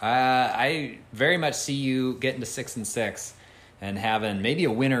interesting. I very much see you getting to 6-6 and having maybe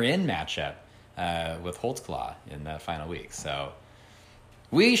a winner-in matchup with Holtzclaw in that final week. So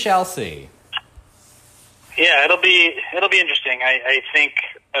we shall see. Yeah, it'll be interesting. I think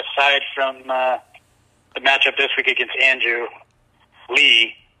aside from the matchup this week against Andrew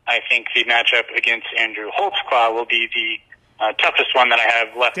Lee, I think the matchup against Andrew Holtzclaw will be the toughest one that I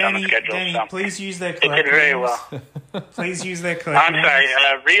have left on the schedule. Danny, so please use their it correct did very names. well. Please use their correct I'm names. sorry,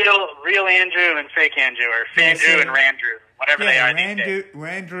 real Andrew and fake Andrew, or Fandrew and Randrew, whatever they are these days.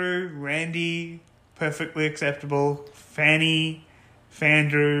 Randrew, Randy, perfectly acceptable. Fanny,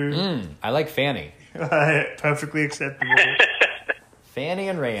 Fandrew. I like Fanny. Perfectly acceptable. Fanny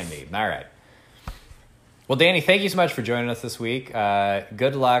and Randy. All right. Well, Danny, thank you so much for joining us this week.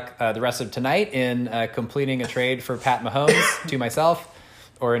 Good luck the rest of tonight in completing a trade for Pat Mahomes to myself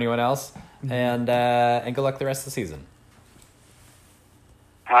or anyone else, and good luck the rest of the season.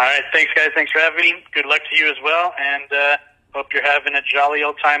 All right, thanks, guys. Thanks for having me. Good luck to you as well, and hope you're having a jolly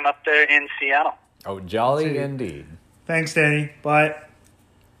old time up there in Seattle. Oh, jolly indeed. Thanks, Danny. Bye.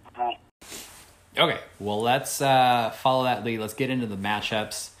 Okay, well, let's follow that lead. Let's get into the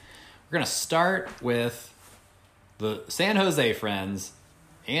matchups. We're going to start with the San Jose Friends,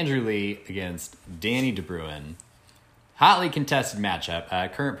 Andrew Lee against Danny DeBruin. Hotly contested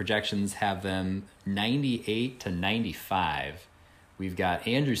matchup. Current projections have them 98 to 95. We've got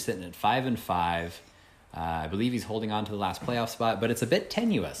Andrew sitting at 5-5. I believe he's holding on to the last playoff spot, but it's a bit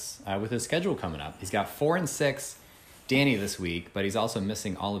tenuous with his schedule coming up. He's got 4-6 Danny this week, but he's also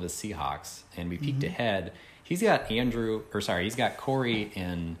missing all of his Seahawks. And we peeked ahead. He's got Corey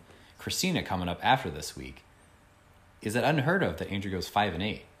and Christina coming up after this week. Is it unheard of that Andrew goes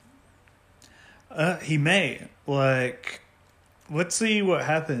 5-8? He may. Let's see what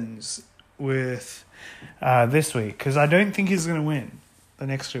happens with this week, because I don't think he's going to win the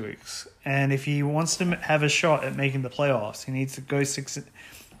next 2 weeks. And if he wants to have a shot at making the playoffs, he needs to go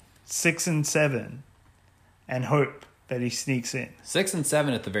 6-7 and hope that he sneaks in.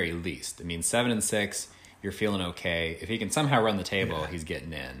 6-7 at the very least. I mean, 7-6, you're feeling okay. If he can somehow run the table, he's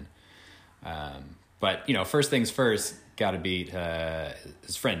getting in. But, first things first, got to beat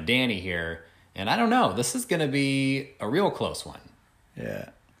his friend Danny here. And I don't know, this is going to be a real close one. Yeah.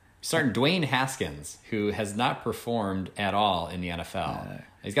 Starting Dwayne Haskins, who has not performed at all in the NFL. No.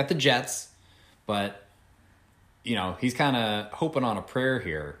 He's got the Jets, but, he's kind of hoping on a prayer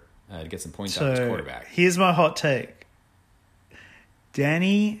here to get some points out of his quarterback. Here's my hot take.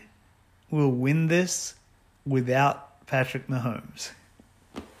 Danny will win this without Patrick Mahomes.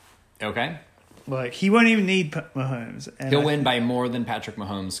 Okay. He won't even need Mahomes. And He'll win by more than Patrick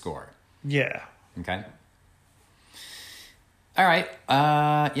Mahomes' score. Yeah. Okay. All right.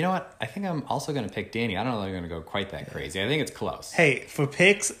 You know what? I think I'm also going to pick Danny. I don't know if I'm going to go quite that crazy. I think it's close. Hey, for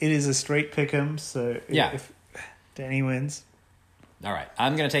picks, it is a straight pick 'em. So Yeah. if Danny wins. All right.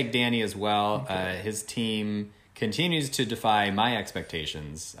 I'm going to take Danny as well. Okay. His team continues to defy my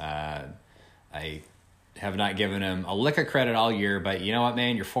expectations. I have not given him a lick of credit all year, but you know what,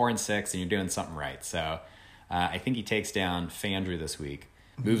 man? You're 4-6 and you're doing something right. So I think he takes down Fandrew this week,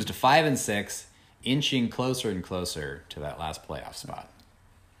 moves to 5-6, inching closer and closer to that last playoff spot.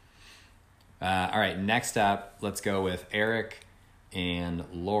 All right, next up, let's go with Eric and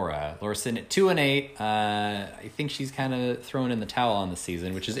Laura. Laura's sitting at 2-8. I think she's kind of throwing in the towel on the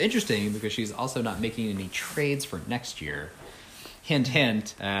season, which is interesting because she's also not making any trades for next year. Hint,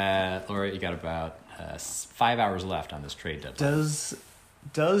 hint. Laura, you got about 5 hours left on this trade deadline.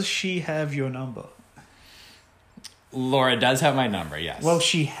 Does she have your number? Laura does have my number, yes. Well,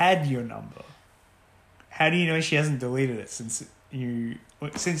 she had your number. How do you know she hasn't deleted it since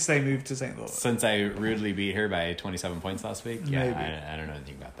they moved to St. Louis? Since I rudely beat her by 27 points last week? Yeah, Maybe. I don't know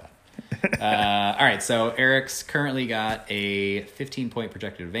anything about that. All right, so Eric's currently got a 15-point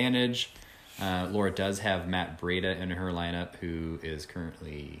projected advantage. Laura does have Matt Breida in her lineup, who is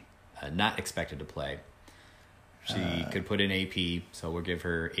currently not expected to play. She could put in AP, so we'll give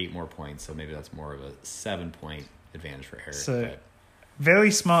her 8 more points, so maybe that's more of a 7-point advantage for Eric. So, very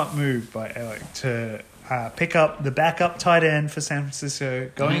smart move by Eric to pick up the backup tight end for San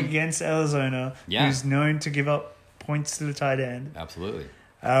Francisco, going against Arizona, who's known to give up points to the tight end. Absolutely.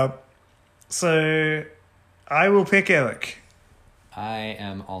 So, I will pick Eric. I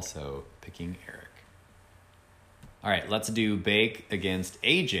am also picking Eric. All right, let's do Bake against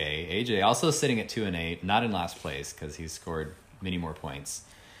AJ. AJ also sitting at 2-8, not in last place because he's scored many more points.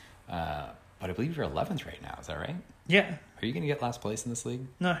 But I believe you're 11th right now. Is that right? Yeah. Are you going to get last place in this league?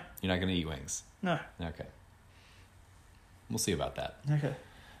 No. You're not going to eat wings? No. Okay. We'll see about that. Okay.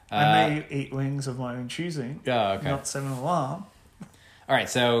 I may eat wings of my own choosing. Oh, okay. Not 7 alarm. All right,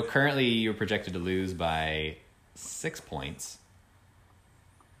 so currently you're projected to lose by 6 points.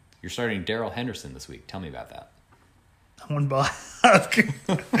 You're starting Darrell Henderson this week. Tell me about that. One bye. I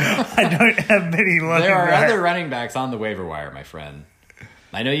don't have many running There are backs. other running backs on the waiver wire, my friend.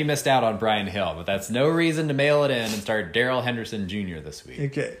 I know you missed out on Brian Hill, but that's no reason to mail it in and start Darrell Henderson Jr. this week.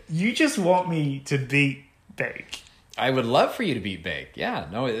 Okay. You just want me to beat Bake. I would love for you to beat Bake. Yeah,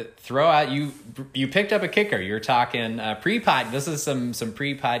 no, throw out you picked up a kicker. You're talking pre-pod. This is some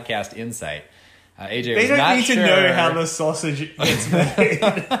pre-podcast insight. AJ They was don't not need sure. to know how the sausage gets made.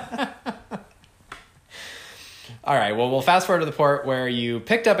 All right, well, we'll fast forward to the part where you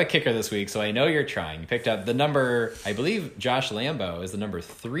picked up a kicker this week, so I know you're trying. You picked up the number, I believe Josh Lambo is the number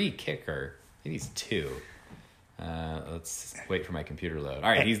 3 kicker. I think he's 2. Let's wait for my computer to load. All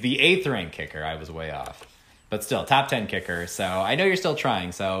right, he's the 8th ranked kicker. I was way off. But still, top 10 kicker. So I know you're still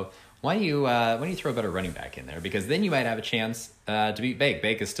trying. So why don't you throw a better running back in there? Because then you might have a chance to beat Bake.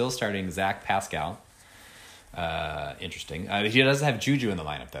 Bake is still starting Zach Pascal. Interesting. He doesn't have Juju in the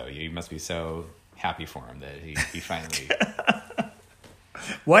lineup, though. You must be so happy for him that he finally...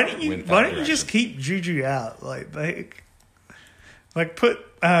 Why don't you just keep Juju out? Like put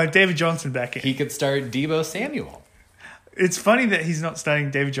David Johnson back in. He could start Deebo Samuel. It's funny that he's not starting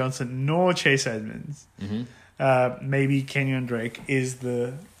David Johnson nor Chase Edmonds. Mm-hmm. Maybe Kenyon Drake is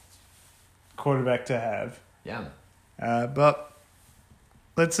the quarterback to have. Yeah. But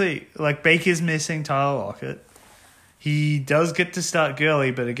let's see. Like, Baker's missing Tyler Lockett. He does get to start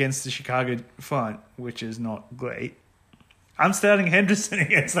Gurley, but against the Chicago front, which is not great. I'm starting Henderson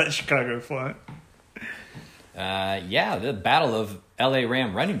against that Chicago front. Yeah, the battle of LA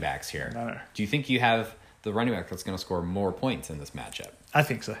Ram running backs here. No. Do you think you have the running back that's going to score more points in this matchup? I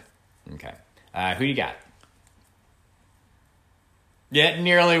think so. Okay. Who you got? Yeah, it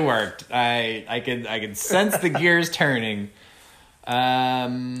nearly worked. I could sense the gears turning.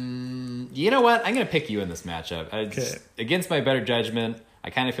 You know what? I'm going to pick you in this matchup. Okay. Against my better judgment, I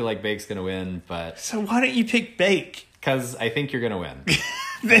kind of feel like Bake's going to win, but... So why don't you pick Bake? Because I think you're going to win.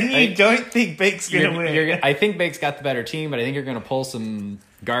 Then you don't think Bake's going to win. I think Bake's got the better team, but I think you're going to pull some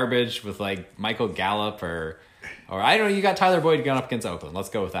garbage with like Michael Gallup or I don't know. You got Tyler Boyd going up against Oakland. Let's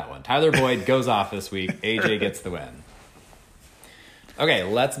go with that one. Tyler Boyd goes off this week. AJ gets the win. Okay,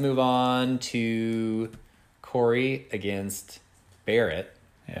 let's move on to Corey against Barrett.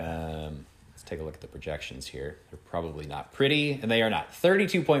 Let's take a look at the projections here. They're probably not pretty, and they are not.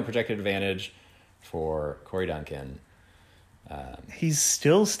 32-point projected advantage for Corey Duncan. He's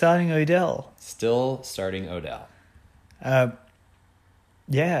still starting Odell. Still starting Odell.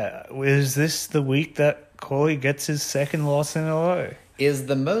 Yeah. Is this the week that Corey gets his second loss in a row? Is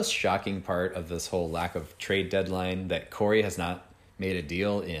the most shocking part of this whole lack of trade deadline that Corey has not made a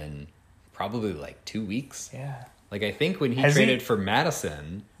deal in probably like 2 weeks? Yeah. Like, I think when he Has traded he? for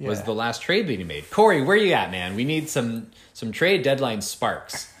Madison was Yeah. the last trade that he made. Corey, where you at, man? We need some trade deadline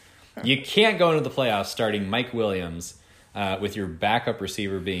sparks. You can't go into the playoffs starting Mike Williams with your backup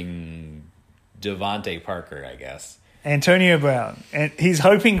receiver being Devontae Parker, I guess. Antonio Brown. And he's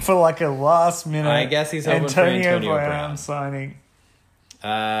hoping for like a last minute I guess he's hoping for Antonio Brown. signing.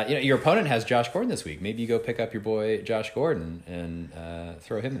 Your opponent has Josh Gordon this week. Maybe you go pick up your boy Josh Gordon and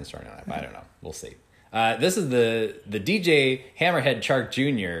throw him in the starting lineup. I don't know. We'll see. This is the DJ Hammerhead Chark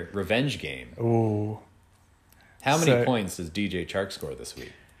Jr. revenge game. Ooh. How many points does DJ Chark score this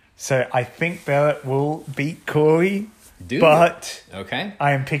week? So I think Barrett will beat Corey, Dude. but Okay.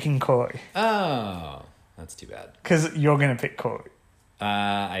 I am picking Corey. Oh, that's too bad. Because you're going to pick Corey.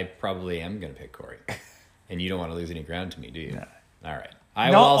 I probably am going to pick Corey. And you don't want to lose any ground to me, do you? No. All right.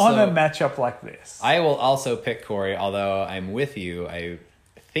 Not on a matchup like this. I will also pick Corey, although I'm with you. I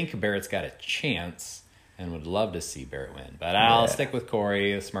think Barrett's got a chance and would love to see Barrett win. But I'll stick with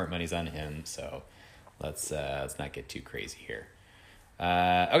Corey. Smart money's on him, so let's not get too crazy here.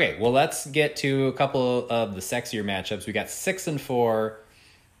 Okay, well, let's get to a couple of the sexier matchups. We got 6-4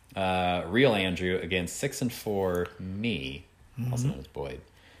 Real Andrew against 6-4 me, also known as Boyd.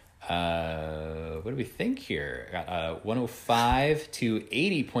 What do we think here? Got 105 to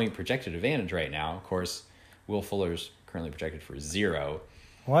 80 point projected advantage right now. Of course, Will Fuller's currently projected for 0.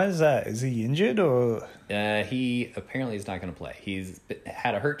 Why is that? Is he injured or? He apparently is not going to play. He's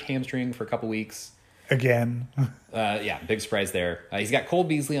had a hurt hamstring for a couple weeks. Again. Yeah, big surprise there. He's got Cole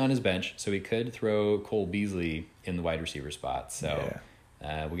Beasley on his bench, so he could throw Cole Beasley in the wide receiver spot. So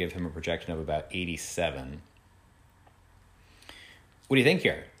we'll give him a projection of about 87. What do you think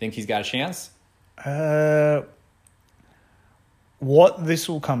here? Think he's got a chance? What this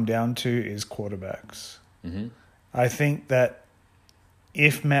will come down to is quarterbacks. Mm-hmm. I think that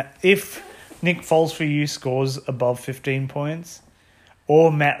if Nick Foles for you scores above 15 points,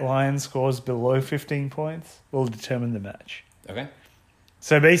 or Matt Ryan scores below 15 points, will determine the match. Okay.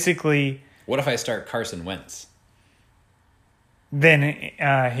 So basically, What if I start Carson Wentz? then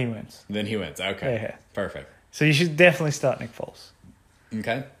he wins. Then he wins. Okay. Yeah. Perfect. So you should definitely start Nick Foles.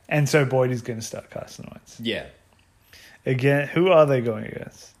 Okay. And so Boyd is going to start Carson Wentz. Yeah. Again, who are they going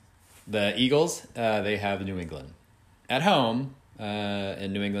against? The Eagles, they have New England. At home,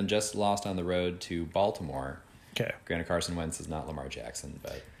 and New England just lost on the road to Baltimore. Okay. Granted, Carson Wentz is not Lamar Jackson,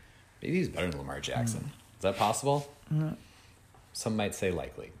 but maybe he's better than Lamar Jackson. Is that possible? No. Some might say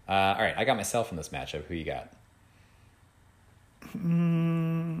likely. All right, I got myself in this matchup. Who you got?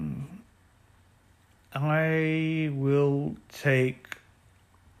 I will take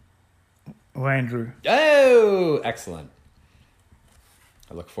Landrew. Oh, excellent.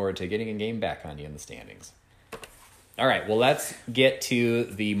 I look forward to getting a game back on you in the standings. All right, well, let's get to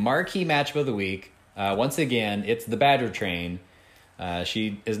the marquee matchup of the week. Once again, it's the Badger Train.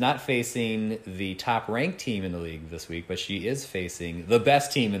 She is not facing the top-ranked team in the league this week, but she is facing the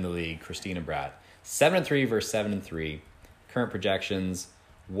best team in the league, Christina Bratt. 7-3 versus 7-3. Current projections,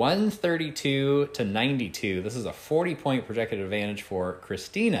 132 to 92. This is a 40-point projected advantage for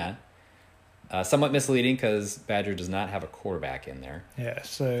Christina. Somewhat misleading because Badger does not have a quarterback in there. Yeah,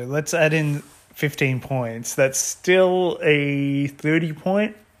 so let's add in 15 points. That's still a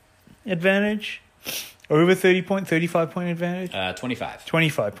 30-point advantage. Over 30-point, 35-point advantage? 25.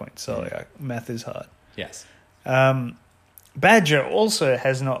 25 points. Sorry, math is hard. Yes. Badger also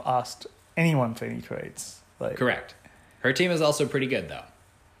has not asked anyone for any trades. Correct. Her team is also pretty good, though.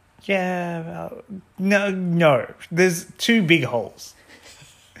 Yeah, no. There's two big holes.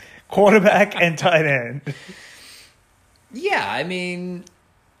 Quarterback and tight end. Yeah, I mean,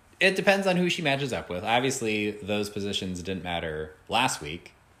 it depends on who she matches up with. Obviously, those positions didn't matter last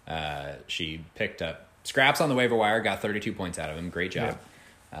week. She picked up scraps on the waiver wire, got 32 points out of him. Great job.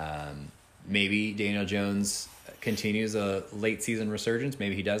 Yep. Maybe Daniel Jones continues a late season resurgence.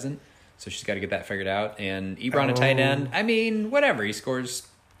 Maybe he doesn't. So she's got to get that figured out. And Ebron, a tight end, I mean, whatever. He scores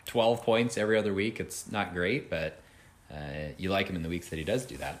 12 points every other week. It's not great, but you like him in the weeks that he does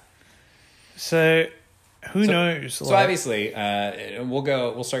do that. So who knows? So obviously,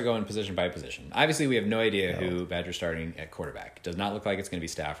 we'll start going position by position. Obviously, we have no idea who Badger's starting at quarterback. Does not look like it's going to be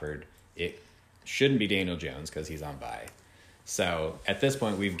Stafford. It shouldn't be Daniel Jones because he's on bye. So at this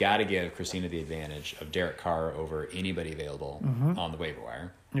point, we've got to give Christina the advantage of Derek Carr over anybody available on the waiver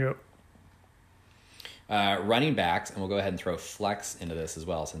wire. Yep. Running backs, and we'll go ahead and throw flex into this as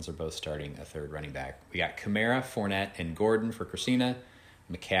well since they're both starting a third running back. We got Kamara, Fournette, and Gordon for Christina.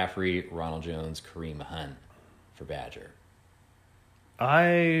 McCaffrey, Ronald Jones, Kareem Hunt for Badger.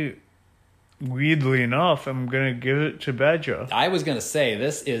 I, weirdly enough, am going to give it to Badger. I was going to say,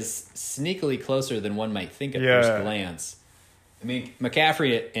 this is sneakily closer than one might think at first glance. I mean,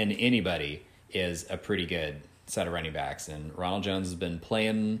 McCaffrey and anybody is a pretty good set of running backs, and Ronald Jones has been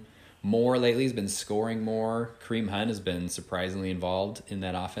playing more lately. He's been scoring more. Kareem Hunt has been surprisingly involved in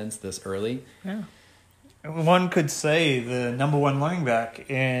that offense this early. Yeah. One could say the number one running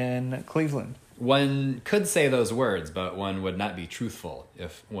back in Cleveland. One could say those words, but one would not be truthful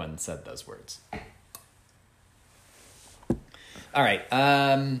if one said those words. All right.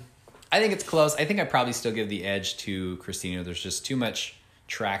 I think it's close. I think I'd probably still give the edge to Christina. There's just too much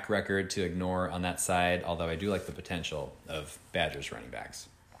track record to ignore on that side, although I do like the potential of Badgers running backs.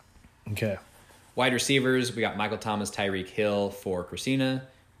 Okay. Wide receivers, we got Michael Thomas, Tyreek Hill for Christina,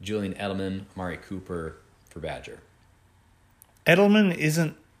 Julian Edelman, Amari Cooper for Badger. Edelman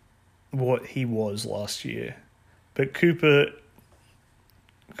isn't what he was last year, but Cooper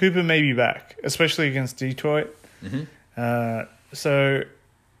may be back, especially against Detroit. Mm-hmm.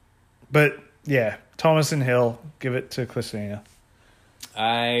 But yeah, Thomas and Hill, give it to Christina.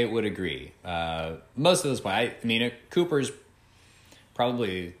 I would agree. Most of those, I mean, Cooper's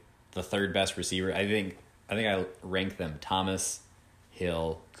probably the third best receiver. I think I rank them Thomas,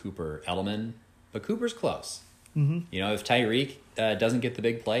 Hill, Cooper, Edelman, but Cooper's close. Mm-hmm. You know, if Tyreek doesn't get the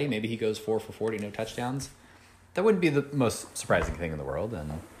big play, maybe he goes 4 for 40, no touchdowns. That wouldn't be the most surprising thing in the world,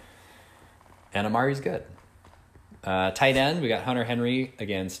 and Amari's good. Tight end, we got Hunter Henry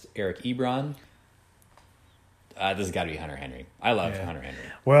against Eric Ebron. This has got to be Hunter Henry. I love Hunter Henry.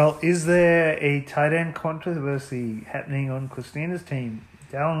 Well, is there a tight end controversy happening on Christina's team?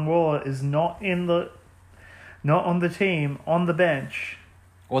 Darren Waller is not on the team, on the bench.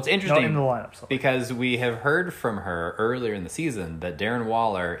 Well, it's interesting. Not in the lineup, sorry. Because we have heard from her earlier in the season that Darren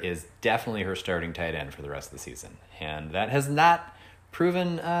Waller is definitely her starting tight end for the rest of the season. And that has not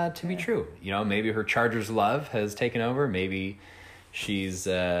proven to be true. You know, maybe her Chargers love has taken over. Maybe she's,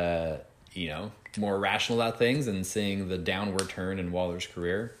 more rational about things and seeing the downward turn in Waller's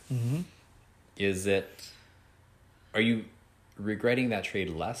career. Mm-hmm. Are you regretting that trade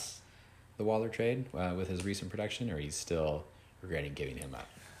less, the Waller trade, with his recent production, or are you still regretting giving him up?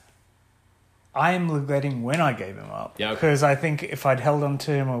 I am regretting when I gave him up. Yeah, okay. Because I think if I'd held on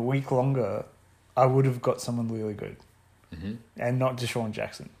to him a week longer, I would have got someone really good. Mm-hmm. And not Deshaun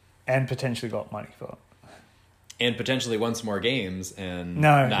Jackson. And potentially got money for it. And potentially won some more games and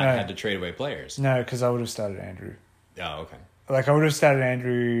not had to trade away players. No, because I would have started Andrew. Oh, okay. Like, I would have started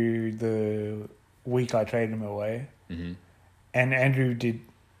Andrew the week I traded him away. Mm-hmm. And Andrew did,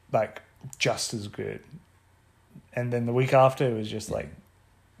 just as good. And then the week after, it was just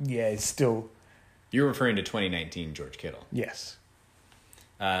it's still... You're referring to 2019 George Kittle. Yes.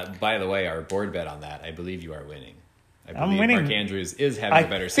 By the way, our board bet on that, I believe you are winning. I I'm believe winning. Mark Andrews is having a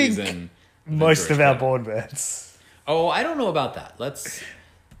better think season. than Most George of our Kittle. board bets. Oh, I don't know about that. Let's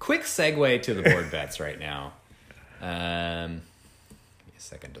quick segue to the board bets right now. Give me a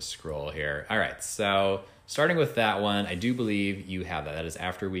second to scroll here. All right, so starting with that one, I do believe you have that. That is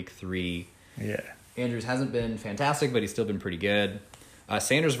after week 3. Yeah. Andrews hasn't been fantastic, but he's still been pretty good.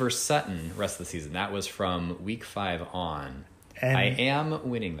 Sanders versus Sutton rest of the season. That was from week 5 on. And I am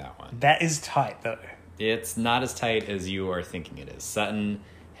winning that one. that is tight, though. It's not as tight as you are thinking it is. Sutton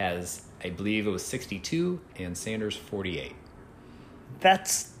has, I believe it was 62, and Sanders 48.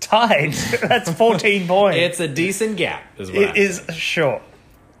 That's tight. That's 14 points. It's a decent gap, is what It I'm is saying. short.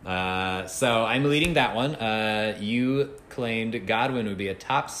 So I'm leading that one. You claimed Godwin would be a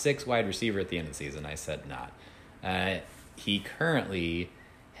top 6 wide receiver at the end of the season. I said not. He currently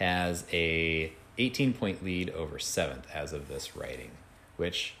has a 18-point lead over 7th as of this writing,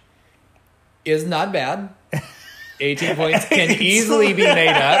 which is not bad. 18 points can easily be made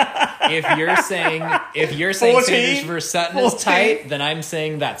up. If you're saying 14? Sanders versus Sutton is 14? tight, then I'm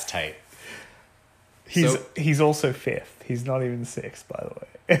saying that's tight. He's also 5th. He's not even 6th, by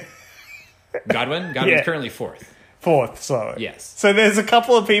the way. Godwin's Yeah. currently 4th. 4th, sorry. Yes. So there's a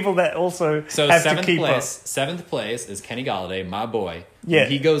couple of people that also So have to seventh keep place, up. 7th place is Kenny Golladay, my boy. Yeah.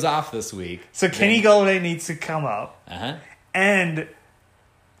 When he goes off this week. So Kenny Golladay needs to come up. Uh-huh. And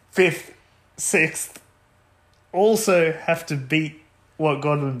 5th, 6th also have to beat what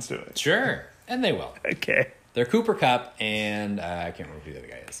Godwin's doing. Sure. And they will. Okay. They're Cooper Kupp and I can't remember who the other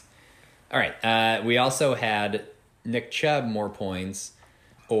guy is. All right. We also had Nick Chubb more points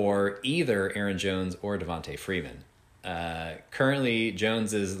or either Aaron Jones or Devontae Freeman. Currently,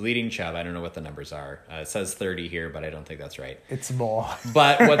 Jones is leading Chubb. I don't know what the numbers are. It says 30 here, but I don't think that's right. It's more.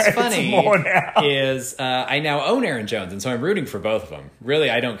 But what's funny more now. is I now own Aaron Jones, and so I'm rooting for both of them. Really,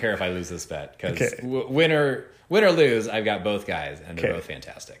 I don't care if I lose this bet because Okay. win or lose, I've got both guys, and they're Okay. both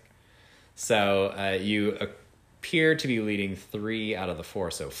fantastic. So you appear to be leading 3 out of the 4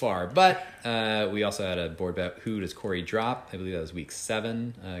 so far, but we also had a board bet. Who does Corey drop? I believe that was week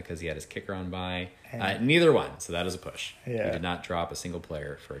 7 because he had his kicker on bye. Neither one, so that is a push. Yeah. He did not drop a single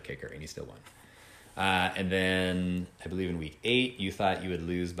player for a kicker, and he still won. And then I believe in week 8, you thought you would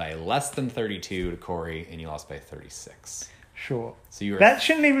lose by less than 32 to Corey, and you lost by 36. Sure. So you were That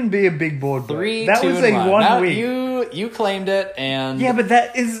shouldn't even be a big board bet. 3, That 2, was and a 1. one Now, week. You claimed it, and Yeah, but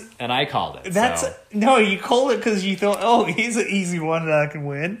that is... and I called it. That's... so. No, you called it because you thought, oh, here's an easy one that I can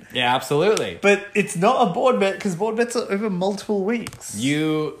win. Yeah, absolutely. But it's not a board bet because board bets are over multiple weeks.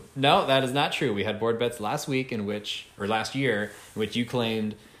 No, that is not true. We had board bets last year, in which you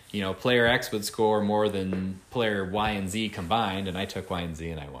claimed, player X would score more than player Y and Z combined, and I took Y and Z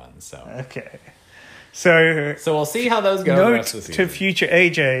and I won. So Okay. So we'll see how those go the note rest of the to season. future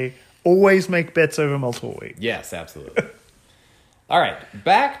AJ, always make bets over multiple weeks. Yes, absolutely. All right,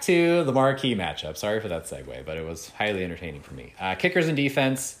 back to the marquee matchup. Sorry for that segue, but it was highly entertaining for me. Kickers and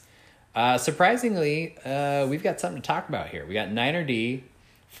defense. Surprisingly, we've got something to talk about here. We got Niner D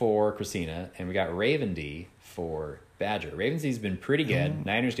for Christina, and we got Raven D for Badger. Ravens D's been pretty good.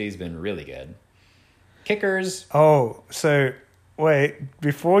 Niners D's been really good. Kickers. Oh, so wait,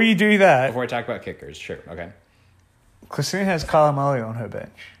 before you do that, Before I talk about kickers, sure, okay. Christina has Kyler Murray on her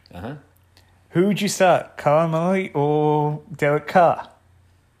bench. Uh-huh. Who would you start, Kyler Murray or Derek Carr?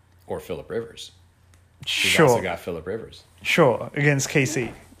 Or Phillip Rivers. We've also Sure, got Phillip Rivers. sure, against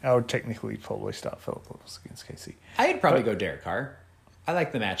KC. I would technically probably start Phillip Rivers against KC. I'd probably go Derek Carr. I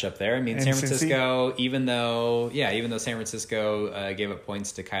like the matchup there. I mean, And San Cincy? Francisco, even though San Francisco gave up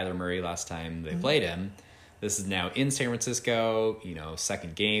points to Kyler Murray last time they played him, this is now in San Francisco,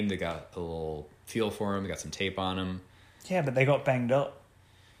 second game. They got a little feel for him. They got some tape on him. Yeah, but they got banged up.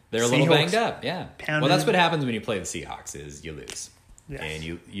 They're a little Seahawks banged up, yeah. pounded Well, that's him. what happens when you play the Seahawks is you lose. Yes. And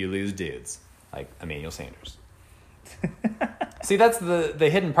you lose dudes like Emmanuel Sanders. See, that's the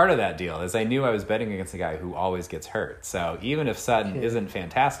hidden part of that deal is I knew I was betting against a guy who always gets hurt. So even if Sutton isn't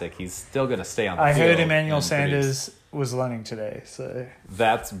fantastic, he's still going to stay on the I field. heard Emmanuel and produce. Sanders was learning today, so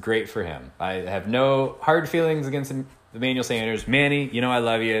That's great for him. I have no hard feelings against Emmanuel Sanders. Manny, I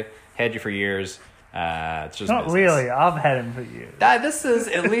love you. Had you for years. It's just not business. really. I've had him for years. This is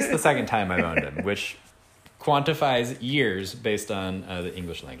at least the second time I've owned him, which quantifies years based on the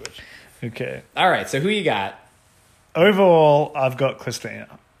English language. Okay. All right, so who you got? Overall, I've got Christina.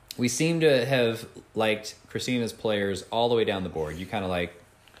 We seem to have liked Christina's players all the way down the board. You kind of like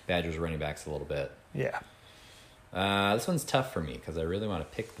Badgers running backs a little bit. Yeah. This one's tough for me because I really want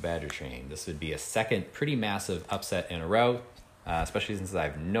to pick the Badger train. This would be a second pretty massive upset in a row, especially since I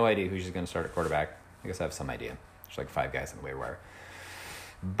have no idea who's going to start at quarterback. I guess I have some idea. There's like 5 guys on the waiver wire.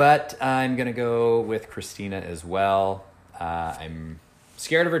 But I'm going to go with Christina as well. I'm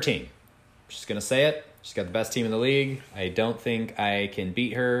scared of her team. Just going to say it. She's got the best team in the league. I don't think I can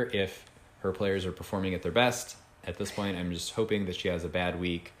beat her if her players are performing at their best. At this point, I'm just hoping that she has a bad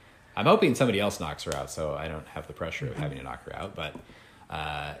week. I'm hoping somebody else knocks her out, so I don't have the pressure of having to knock her out. But,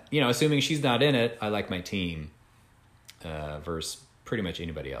 assuming she's not in it, I like my team versus pretty much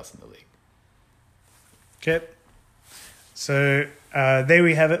anybody else in the league. Okay. So there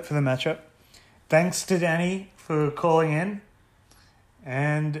we have it for the matchup. Thanks to Danny for calling in.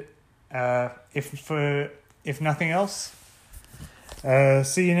 And if nothing else,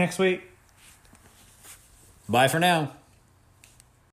 see you next week. Bye for now.